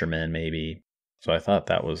 or a fisherman maybe. So I thought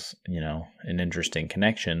that was, you know, an interesting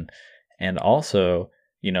connection. And also,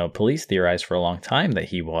 you know, police theorized for a long time that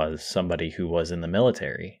he was somebody who was in the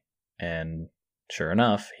military. And sure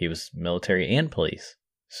enough, he was military and police.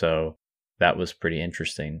 So that was pretty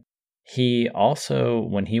interesting. He also,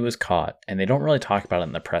 when he was caught, and they don't really talk about it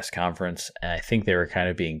in the press conference, and I think they were kind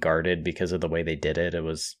of being guarded because of the way they did it. It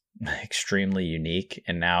was extremely unique,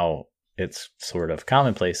 and now it's sort of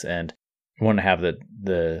commonplace. And I want to have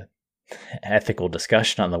the ethical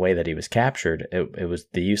discussion on the way that he was captured. It was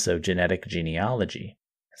the use of genetic genealogy.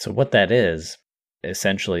 So what that is,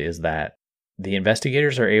 essentially, is that the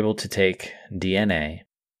investigators are able to take DNA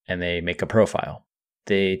and they make a profile.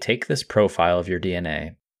 They take this profile of your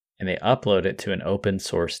DNA and they upload it to an open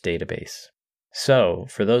source database. So,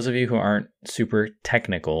 for those of you who aren't super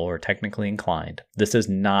technical or technically inclined, this is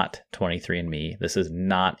not 23andMe. This is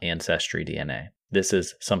not Ancestry DNA. This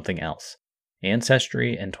is something else.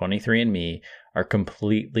 Ancestry and 23andMe are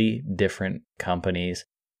completely different companies.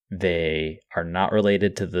 They are not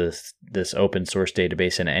related to this open source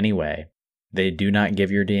database in any way. They do not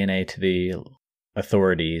give your DNA to the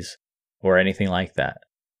authorities or anything like that.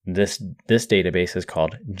 This database is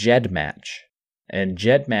called GEDmatch, and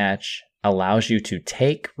GEDmatch allows you to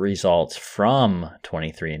take results from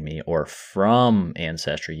 23andMe or from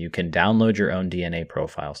Ancestry. You can download your own DNA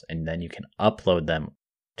profiles, and then you can upload them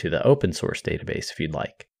to the open source database if you'd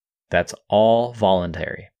like. That's all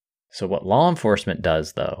voluntary. So what law enforcement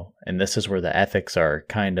does, though, and this is where the ethics are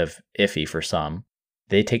kind of iffy for some,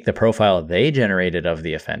 they take the profile they generated of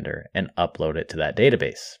the offender and upload it to that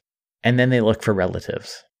database. And then they look for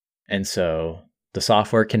relatives. And so the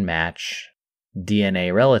software can match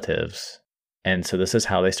DNA relatives. And so this is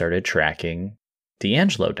how they started tracking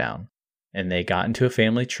DeAngelo down. And they got into a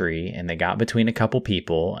family tree and they got between a couple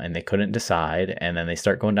people and they couldn't decide. And then they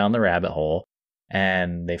start going down the rabbit hole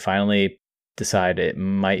and they finally decide it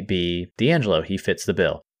might be DeAngelo. He fits the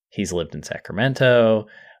bill. He's lived in Sacramento.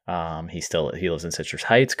 He lives in Citrus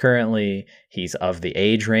Heights currently. He's of the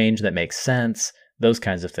age range that makes sense. Those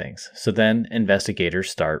kinds of things. So then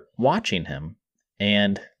investigators start watching him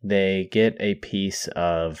and they get a piece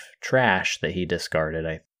of trash that he discarded.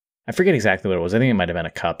 I forget exactly what it was. I think it might have been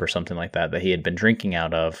a cup or something like that he had been drinking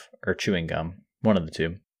out of, or chewing gum, one of the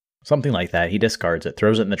two. Something like that. He discards it,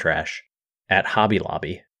 throws it in the trash at Hobby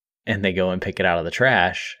Lobby, and they go and pick it out of the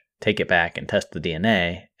trash, take it back and test the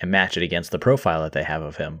DNA and match it against the profile that they have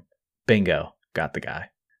of him. Bingo, got the guy.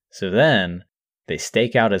 So then they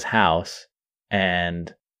stake out his house.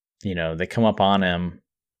 And, you know, they come up on him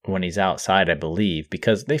when he's outside, I believe,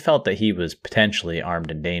 because they felt that he was potentially armed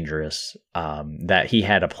and dangerous, that he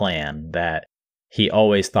had a plan, that he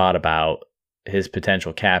always thought about his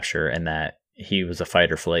potential capture and that he was a fight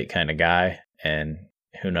or flight kind of guy. And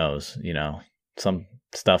who knows, you know, some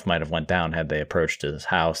stuff might have went down had they approached his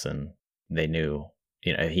house and they knew,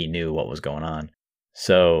 you know, he knew what was going on.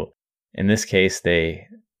 So in this case,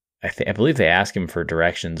 I believe they ask him for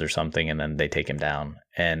directions or something, and then they take him down.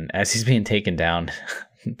 And as he's being taken down,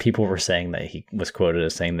 people were saying that he was quoted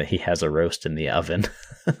as saying that he has a roast in the oven.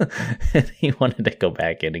 And he wanted to go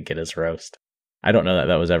back in and get his roast. I don't know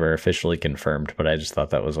that was ever officially confirmed, but I just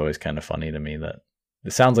thought that was always kind of funny to me, that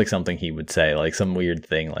it sounds like something he would say, like some weird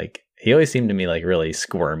thing. Like, he always seemed to me like really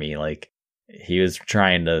squirmy, like he was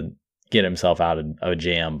trying to get himself out of a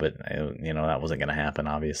jam, but that wasn't going to happen,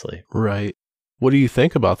 obviously. Right. What do you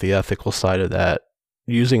think about the ethical side of that,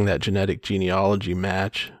 using that genetic genealogy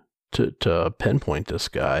match to pinpoint this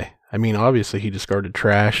guy? I mean, obviously he discarded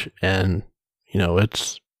trash, and,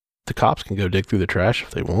 it's, the cops can go dig through the trash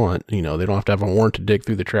if they want. They don't have to have a warrant to dig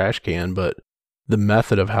through the trash can, but the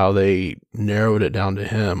method of how they narrowed it down to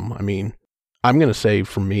him, I mean, I'm going to say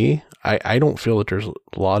for me, I don't feel that there's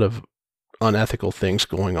a lot of unethical things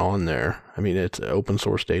going on there. I mean, it's an open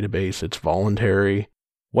source database. It's voluntary.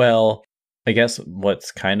 Well, I guess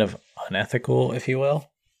what's kind of unethical, if you will,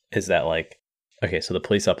 is that so the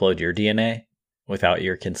police upload your DNA without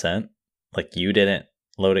your consent. You didn't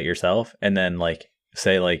load it yourself. And then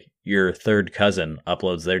say your third cousin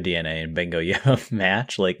uploads their DNA and bingo, you have a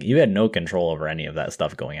match. You had no control over any of that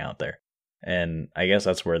stuff going out there. And I guess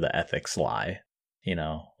that's where the ethics lie.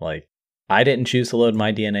 I didn't choose to load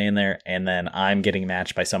my DNA in there, and then I'm getting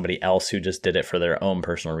matched by somebody else who just did it for their own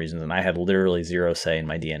personal reasons, and I had literally zero say in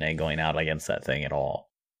my DNA going out against that thing at all.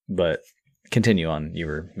 But continue on. You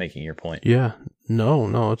were making your point. Yeah.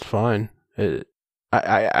 No, it's fine.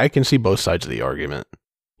 I can see both sides of the argument.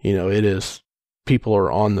 It is, people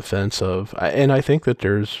are on the fence of, and I think that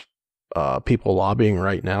there's people lobbying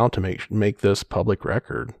right now to make this public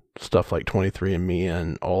record, stuff like 23andMe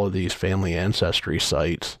and all of these family ancestry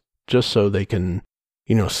sites, just so they can,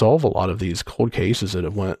 solve a lot of these cold cases that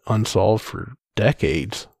have went unsolved for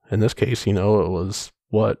decades. In this case, it was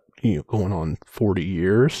going on 40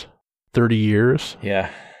 years, 30 years. Yeah.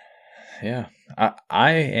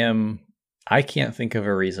 I can't think of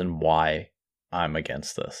a reason why I'm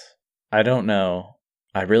against this. I don't know.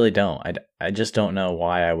 I really don't. I just don't know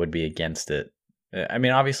why I would be against it. I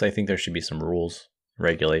mean, obviously, I think there should be some rules,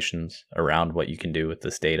 regulations around what you can do with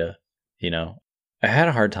this data. I had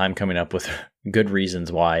a hard time coming up with good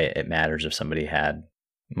reasons why it matters if somebody had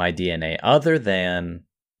my DNA, other than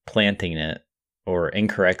planting it or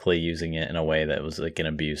incorrectly using it in a way that was an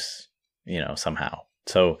abuse, somehow.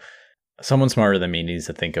 So someone smarter than me needs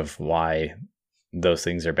to think of why those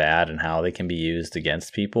things are bad and how they can be used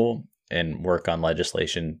against people and work on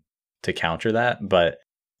legislation to counter that. But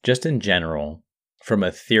just in general, from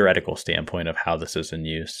a theoretical standpoint of how this is in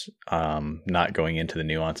use, not going into the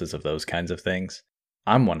nuances of those kinds of things,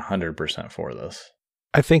 I'm 100% for this.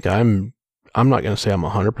 I think I'm not going to say I'm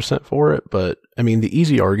 100% for it, but I mean, the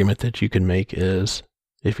easy argument that you can make is,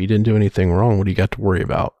 if you didn't do anything wrong, what do you got to worry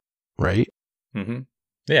about, right? Mm-hmm.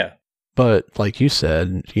 Yeah. But like you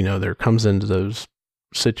said, there comes into those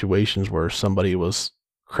situations where somebody was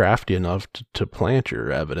crafty enough to plant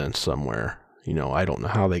your evidence somewhere. I don't know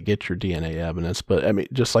how they get your DNA evidence, but I mean,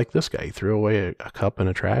 just like this guy, he threw away a cup in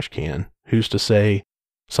a trash can. Who's to say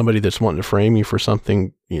somebody that's wanting to frame you for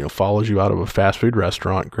something, follows you out of a fast food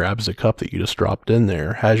restaurant, grabs a cup that you just dropped in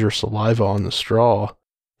there, has your saliva on the straw,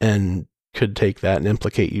 and could take that and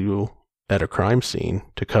implicate you at a crime scene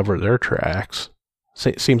to cover their tracks?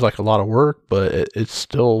 Seems like a lot of work, but it's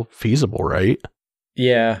still feasible, right?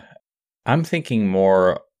 Yeah. I'm thinking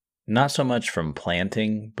more, not so much from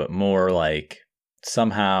planting, but more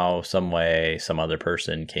somehow, some way, some other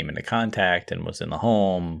person came into contact and was in the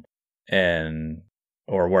home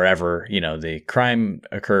or wherever, the crime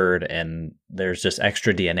occurred, and there's just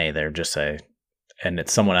extra DNA there, just say, and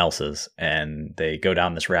it's someone else's, and they go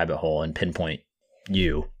down this rabbit hole and pinpoint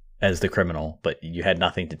you as the criminal, but you had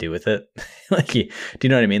nothing to do with it. Do you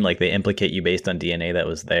know what I mean? They implicate you based on DNA that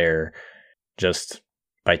was there just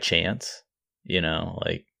by chance,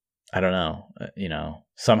 I don't know,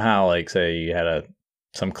 somehow, say you had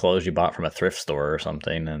some clothes you bought from a thrift store or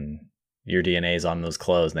something, and your DNA is on those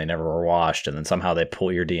clothes and they never were washed, and then somehow they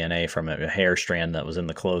pull your DNA from a hair strand that was in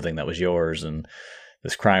the clothing that was yours, and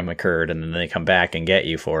this crime occurred, and then they come back and get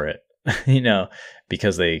you for it,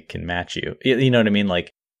 because they can match you. You know what I mean?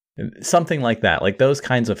 Something like that. Those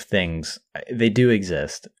kinds of things, they do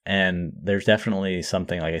exist, and there's definitely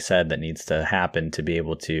something, like I said, that needs to happen to be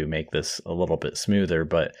able to make this a little bit smoother.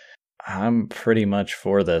 But I'm pretty much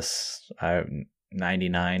for this. I'm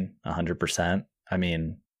 99, 100%. I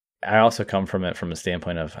mean, I also come from it from a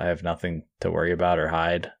standpoint of I have nothing to worry about or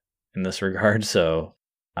hide in this regard, so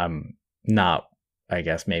I'm not, I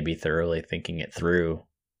guess, maybe thoroughly thinking it through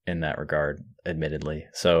in that regard, admittedly.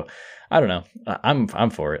 So I don't know. I'm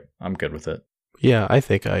for it. I'm good with it. Yeah, I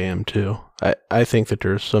think I am too. I think that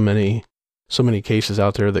there's so many cases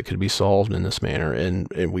out there that could be solved in this manner, and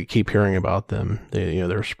we keep hearing about them.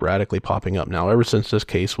 They're sporadically popping up now ever since this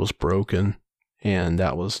case was broken, and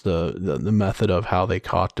that was the method of how they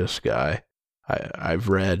caught this guy. I've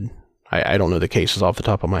read, I don't know the cases off the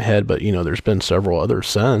top of my head, but there's been several others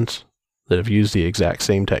since that have used the exact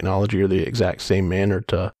same technology or the exact same manner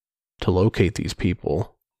to to locate these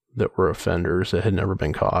people that were offenders that had never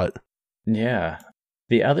been caught. Yeah.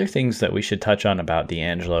 The other things that we should touch on about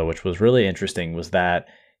DeAngelo, which was really interesting, was that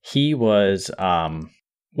he was,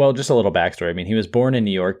 well, just a little backstory. I mean, he was born in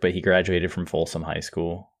New York, but he graduated from Folsom High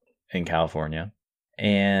School in California.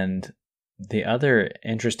 And the other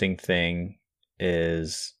interesting thing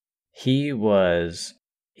is he was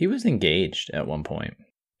engaged at one point.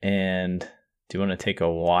 And do you want to take a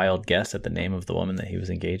wild guess at the name of the woman that he was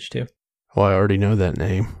engaged to? Well, I already know that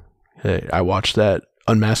name. Hey, I watched that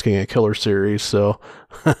Unmasking a Killer series, so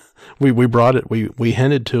we brought it. We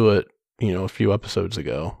hinted to it, a few episodes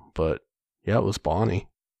ago. But yeah, it was Bonnie.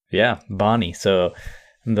 Yeah, Bonnie. So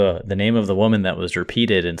the name of the woman that was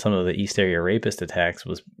repeated in some of the East Area Rapist attacks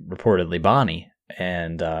was reportedly Bonnie,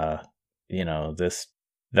 and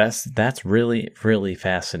that's really, really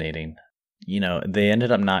fascinating. They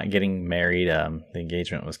ended up not getting married. The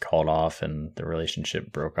engagement was called off and the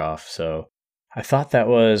relationship broke off. So I thought that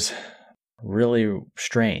was really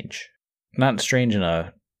strange. Not strange in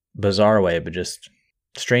a bizarre way, but just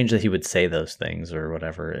strange that he would say those things or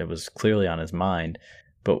whatever. It was clearly on his mind.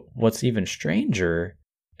 But what's even stranger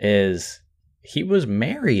is he was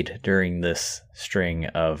married during this string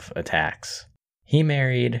of attacks. He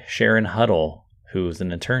married Sharon Huddle, who was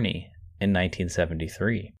an attorney, in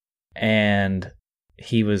 1973. And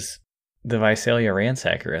he was the Visalia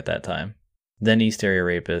ransacker at that time, then East Area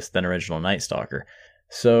Rapist, then original Night Stalker.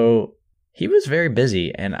 So he was very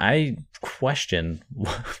busy, and I question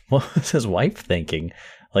what was his wife thinking,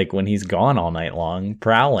 like when he's gone all night long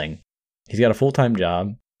prowling. He's got a full-time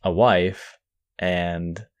job, a wife,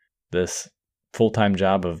 and this full-time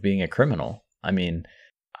job of being a criminal. I mean,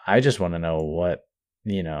 I just want to know what,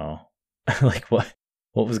 like what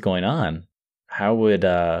was going on. How would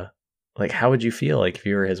you feel like if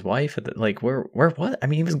you were his wife? What? I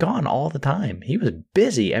mean, he was gone all the time. He was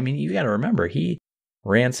busy. I mean, you got to remember, he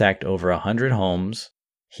ransacked over 100 homes.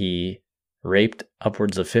 He raped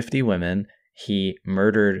upwards of 50 women. He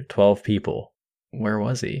murdered 12 people. Where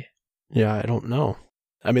was he? Yeah, I don't know.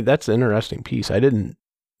 I mean, that's an interesting piece. I didn't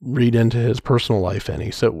read into his personal life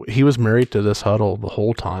any. So he was married to this Huddle the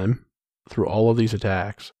whole time through all of these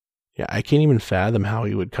attacks. Yeah, I can't even fathom how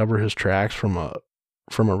he would cover his tracks from a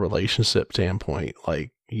relationship standpoint.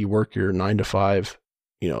 Like, you work your 9 to 5,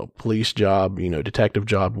 police job, detective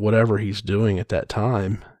job, whatever he's doing at that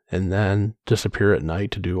time, and then disappear at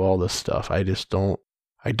night to do all this stuff. I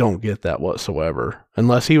don't get that whatsoever.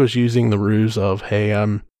 Unless he was using the ruse of, hey,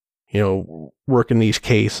 I'm, working these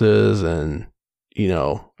cases and,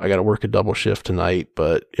 I got to work a double shift tonight.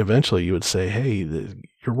 But eventually you would say, hey,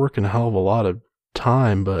 you're working a hell of a lot of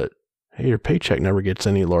time, but hey, your paycheck never gets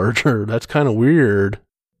any larger. That's kind of weird.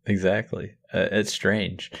 Exactly. It's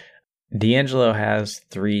strange. DeAngelo has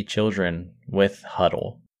 3 children with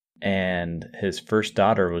Huddle, and his first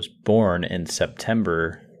daughter was born in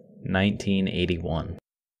September 1981.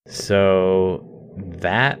 So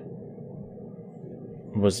that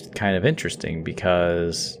was kind of interesting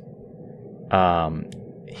because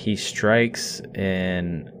he strikes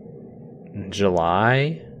in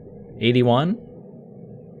July 81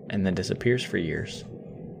 and then disappears for years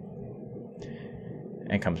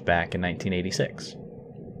and comes back in 1986.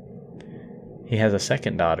 He has a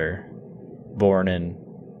second daughter born in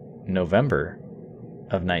November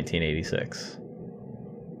of 1986.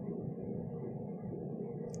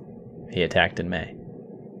 He attacked in May.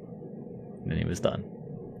 And then he was done.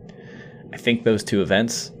 I think those 2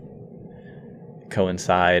 events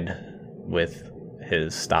coincide with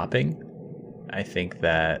his stopping. I think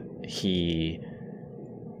that he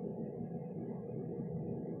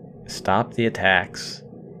stopped the attacks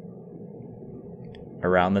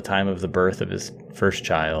around the time of the birth of his first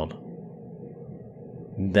child.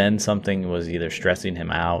 Then something was either stressing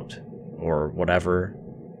him out or whatever.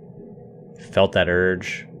 Felt that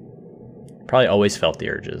urge. Probably always felt the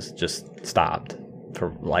urges, just stopped.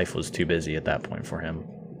 For life was too busy at that point for him.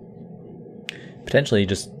 Potentially he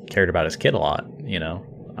just cared about his kid a lot,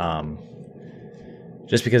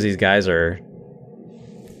 just because these guys are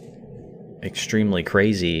extremely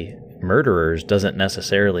crazy murderers doesn't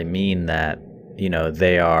necessarily mean that,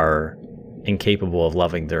 they are incapable of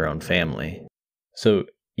loving their own family. So,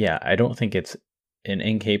 yeah, I don't think it's an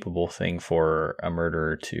incapable thing for a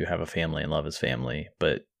murderer to have a family and love his family,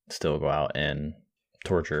 but still go out and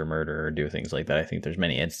torture, murder, or do things like that. I think there's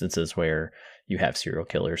many instances where you have serial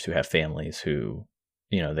killers who have families who,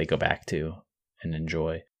 they go back to and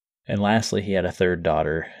enjoy. And lastly, he had a third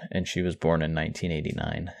daughter, and she was born in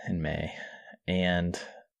 1989 in May. And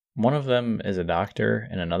one of them is a doctor,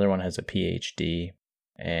 and another one has a PhD.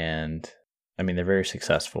 And, I mean, they're very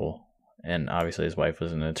successful And obviously his wife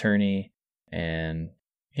was an attorney, and,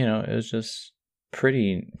 you know, it was just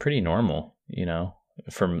pretty normal, you know,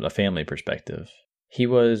 from a family perspective. He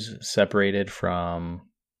was separated from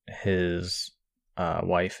his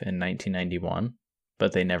wife in 1991,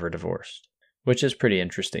 but they never divorced, which is pretty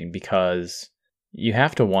interesting because you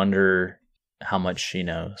have to wonder how much she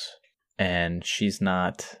knows. And she's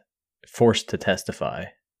not forced to testify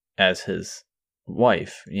as his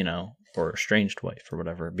wife, you know, or estranged wife or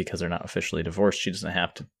whatever, because they're not officially divorced. She doesn't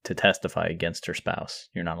have to testify against her spouse.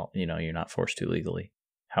 You're not forced to legally.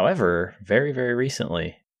 However, very, very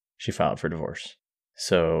recently, she filed for divorce.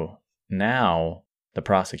 So now the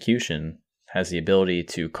prosecution has the ability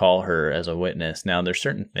to call her as a witness. Now, there's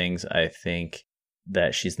certain things I think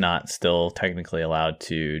that she's not still technically allowed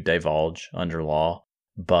to divulge under law,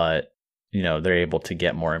 but, you know, they're able to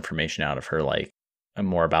get more information out of her, like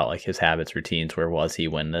more about like his habits, routines, where was he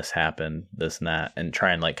when this happened, this and that, and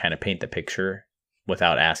try and like kind of paint the picture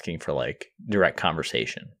without asking for like direct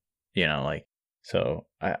conversation, you know, like, so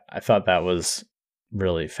I thought that was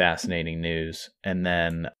really fascinating news. And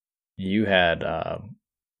then you had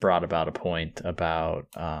brought about a point about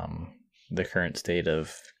the current state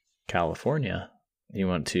of California. You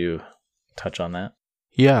want to touch on that?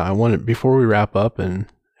 Yeah, I wanted, before we wrap up and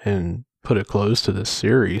put a close to this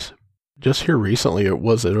series, just here recently,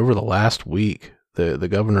 was it over the last week, the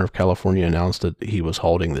governor of California announced that he was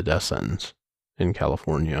halting the death sentence in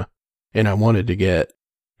California. And I wanted to get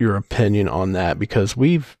your opinion on that, because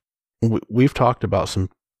we've talked about some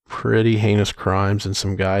pretty heinous crimes and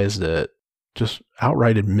some guys that just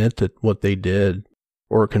outright admit that what they did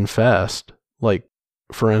or confessed. Like,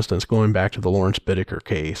 for instance, going back to the Lawrence Bittaker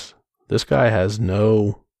case, this guy has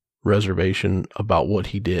no reservation about what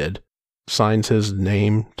he did. Signs his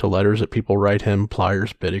name to letters that people write him,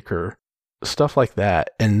 Pliers Bittaker, stuff like that.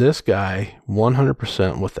 And this guy,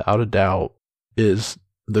 100% without a doubt, is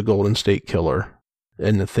the Golden State Killer.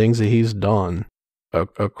 And the things that he's done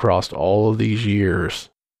across all of these years.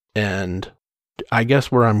 And I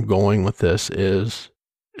guess where I'm going with this is,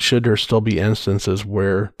 should there still be instances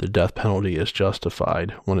where the death penalty is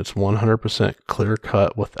justified when it's 100% clear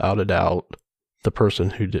cut, without a doubt, the person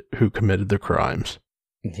who committed the crimes?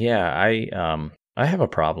 Yeah, I have a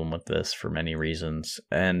problem with this for many reasons.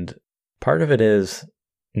 And part of it is,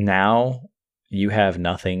 now you have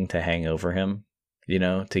nothing to hang over him, you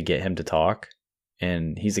know, to get him to talk.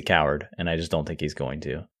 And he's a coward, and I just don't think he's going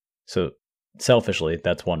to. So selfishly,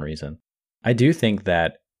 that's one reason. I do think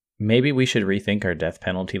that maybe we should rethink our death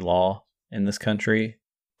penalty law in this country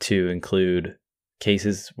to include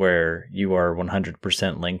cases where you are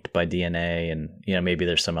 100% linked by DNA, and, you know, maybe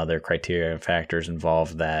there's some other criteria and factors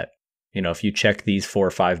involved that, you know, if you check these 4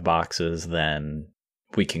 or 5 boxes, then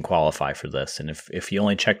we can qualify for this. And if you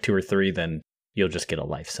only check 2 or 3, then you'll just get a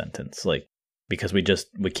life sentence. Like, because we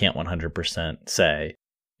can't 100% say,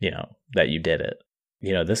 you know, that you did it.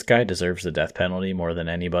 You know, this guy deserves the death penalty more than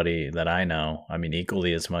anybody that I know. I mean,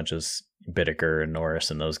 equally as much as Bittaker and Norris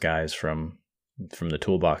and those guys from the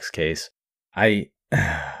Toolbox case. I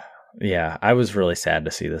was really sad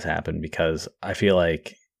to see this happen, because I feel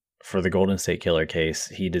like for the Golden State Killer case,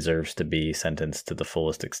 he deserves to be sentenced to the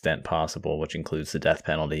fullest extent possible, which includes the death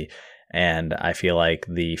penalty. And I feel like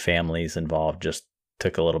the families involved just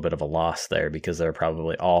took a little bit of a loss there, because they're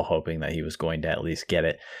probably all hoping that he was going to at least get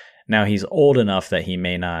it. Now, he's old enough that he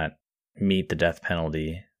may not meet the death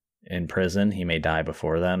penalty in prison. He may die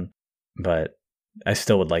before then, but I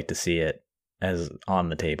still would like to see it as on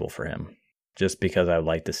the table for him, just because I would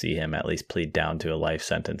like to see him at least plead down to a life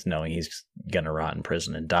sentence, knowing he's going to rot in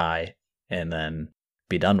prison and die, and then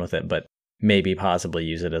be done with it, but maybe possibly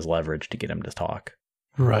use it as leverage to get him to talk.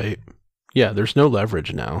 Right. Yeah, there's no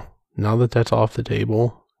leverage now. Now that that's off the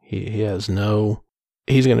table, he has no...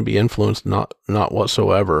 He's going to be influenced not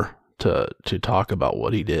whatsoever to talk about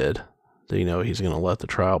what he did. You know, he's going to let the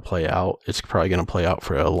trial play out. It's probably going to play out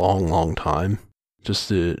for a long, long time. Just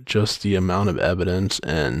the amount of evidence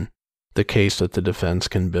and the case that the defense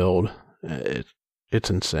can build, it's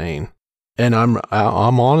insane. And I'm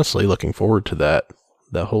honestly looking forward to that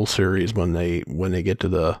whole series when they get to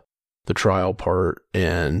the trial part,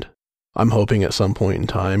 and I'm hoping at some point in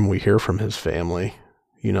time we hear from his family.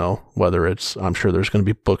 You know, whether it's, I'm sure there's going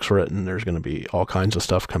to be books written, there's going to be all kinds of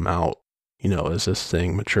stuff come out, you know, as this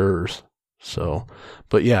thing matures. So,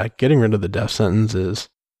 but yeah, getting rid of the death sentence is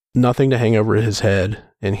nothing to hang over his head.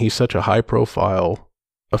 And he's such a high profile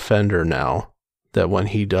offender now that when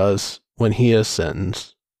he is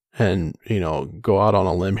sentenced, and, you know, go out on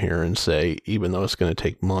a limb here and say, even though it's going to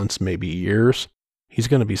take months, maybe years, he's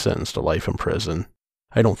going to be sentenced to life in prison.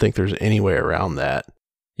 I don't think there's any way around that.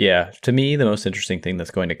 Yeah, to me, the most interesting thing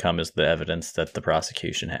that's going to come is the evidence that the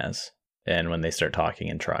prosecution has. And when they start talking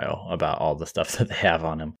in trial about all the stuff that they have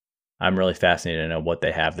on him, I'm really fascinated to know what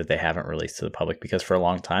they have that they haven't released to the public, because for a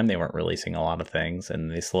long time they weren't releasing a lot of things, and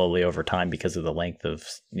they slowly over time, because of the length of,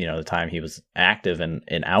 the time he was active and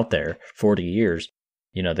out there, 40 years,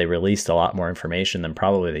 they released a lot more information than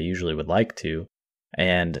probably they usually would like to.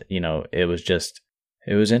 And, it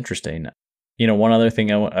was interesting. One other thing,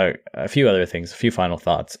 a few final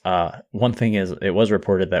thoughts. One thing is, it was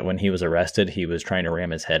reported that when he was arrested, he was trying to ram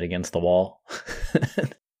his head against the wall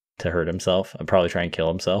to hurt himself, probably try and kill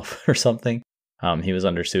himself or something. He was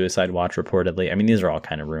under suicide watch reportedly. I mean, these are all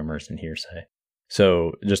kind of rumors and hearsay.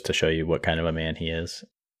 So just to show you what kind of a man he is,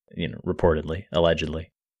 reportedly,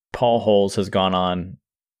 allegedly. Paul Holes has gone on.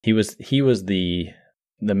 He was the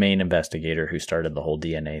main investigator who started the whole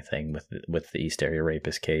DNA thing with the East Area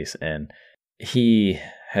Rapist case, and he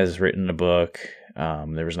has written a book.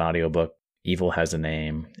 There was an audiobook, Evil Has a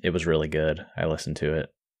Name. It was really good. I listened to it.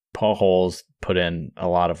 Paul Holes put in a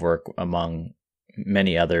lot of work among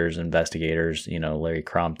many others, investigators, Larry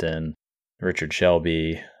Crompton, Richard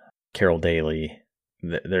Shelby, Carol Daly.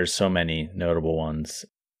 There's so many notable ones.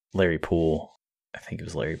 Larry Poole. I think it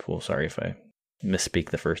was Larry Poole. Sorry if I misspeak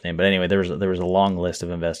the first name. But anyway, there was a long list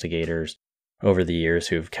of investigators over the years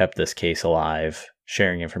who've kept this case alive,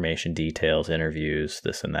 sharing information, details, interviews,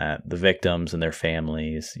 this and that. The victims and their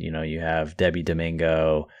families. You have Debbie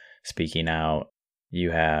Domingo speaking out.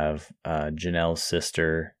 You have Janelle's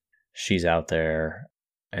sister. She's out there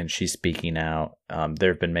and she's speaking out.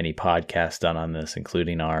 There have been many podcasts done on this,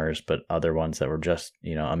 including ours, but other ones that were just,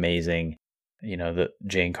 amazing. The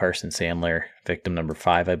Jane Carson Sandler, victim number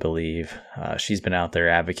 5, I believe. She's been out there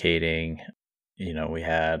advocating. We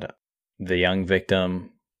had the young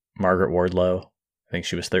victim, Margaret Wardlow. I think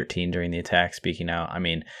she was 13 during the attack, speaking out. I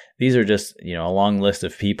mean, these are just, a long list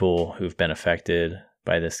of people who've been affected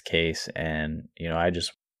by this case. And, I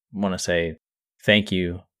just want to say thank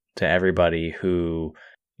you to everybody who,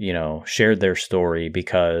 shared their story,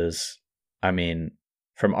 because, I mean,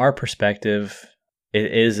 from our perspective,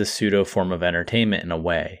 it is a pseudo form of entertainment in a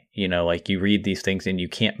way. Like you read these things and you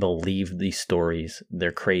can't believe these stories.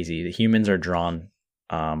 They're crazy. The humans are drawn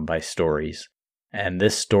by stories. And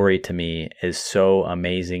this story to me is so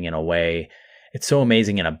amazing in a way. It's so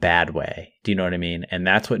amazing in a bad way. Do you know what I mean? And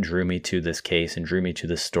that's what drew me to this case and drew me to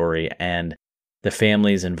this story, and the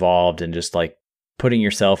families involved, and just like putting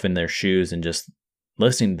yourself in their shoes and just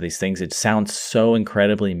listening to these things. It sounds so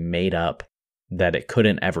incredibly made up that it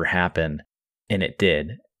couldn't ever happen. And it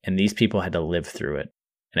did. And these people had to live through it.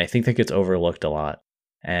 And I think that gets overlooked a lot.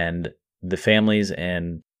 And the families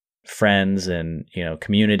and friends and,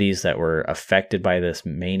 communities that were affected by this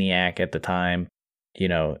maniac at the time,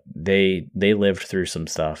 they lived through some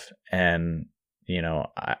stuff. And,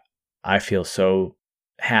 I feel so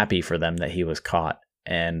happy for them that he was caught.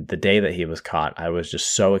 And the day that he was caught, I was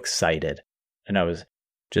just so excited. And I was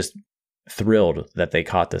just thrilled that they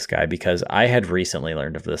caught this guy, because I had recently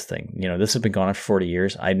learned of this thing. This has been going on for 40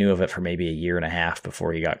 years. I knew of it for maybe a year and a half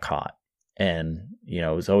before he got caught. And,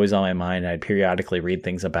 it was always on my mind. I'd periodically read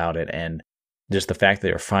things about it. And just the fact that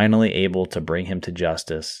they're finally able to bring him to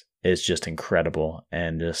justice is just incredible.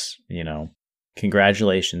 And just,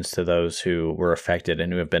 congratulations to those who were affected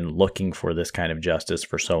and who have been looking for this kind of justice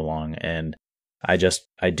for so long. And I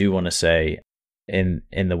do want to say, in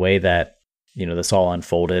the way that, this all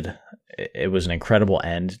unfolded, it was an incredible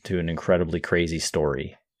end to an incredibly crazy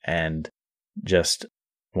story. And just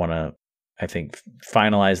want to, I think,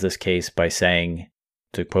 finalize this case by saying,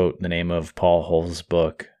 to quote the name of Paul Holes'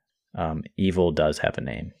 book, evil does have a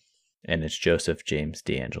name, and it's Joseph James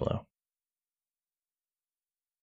DeAngelo.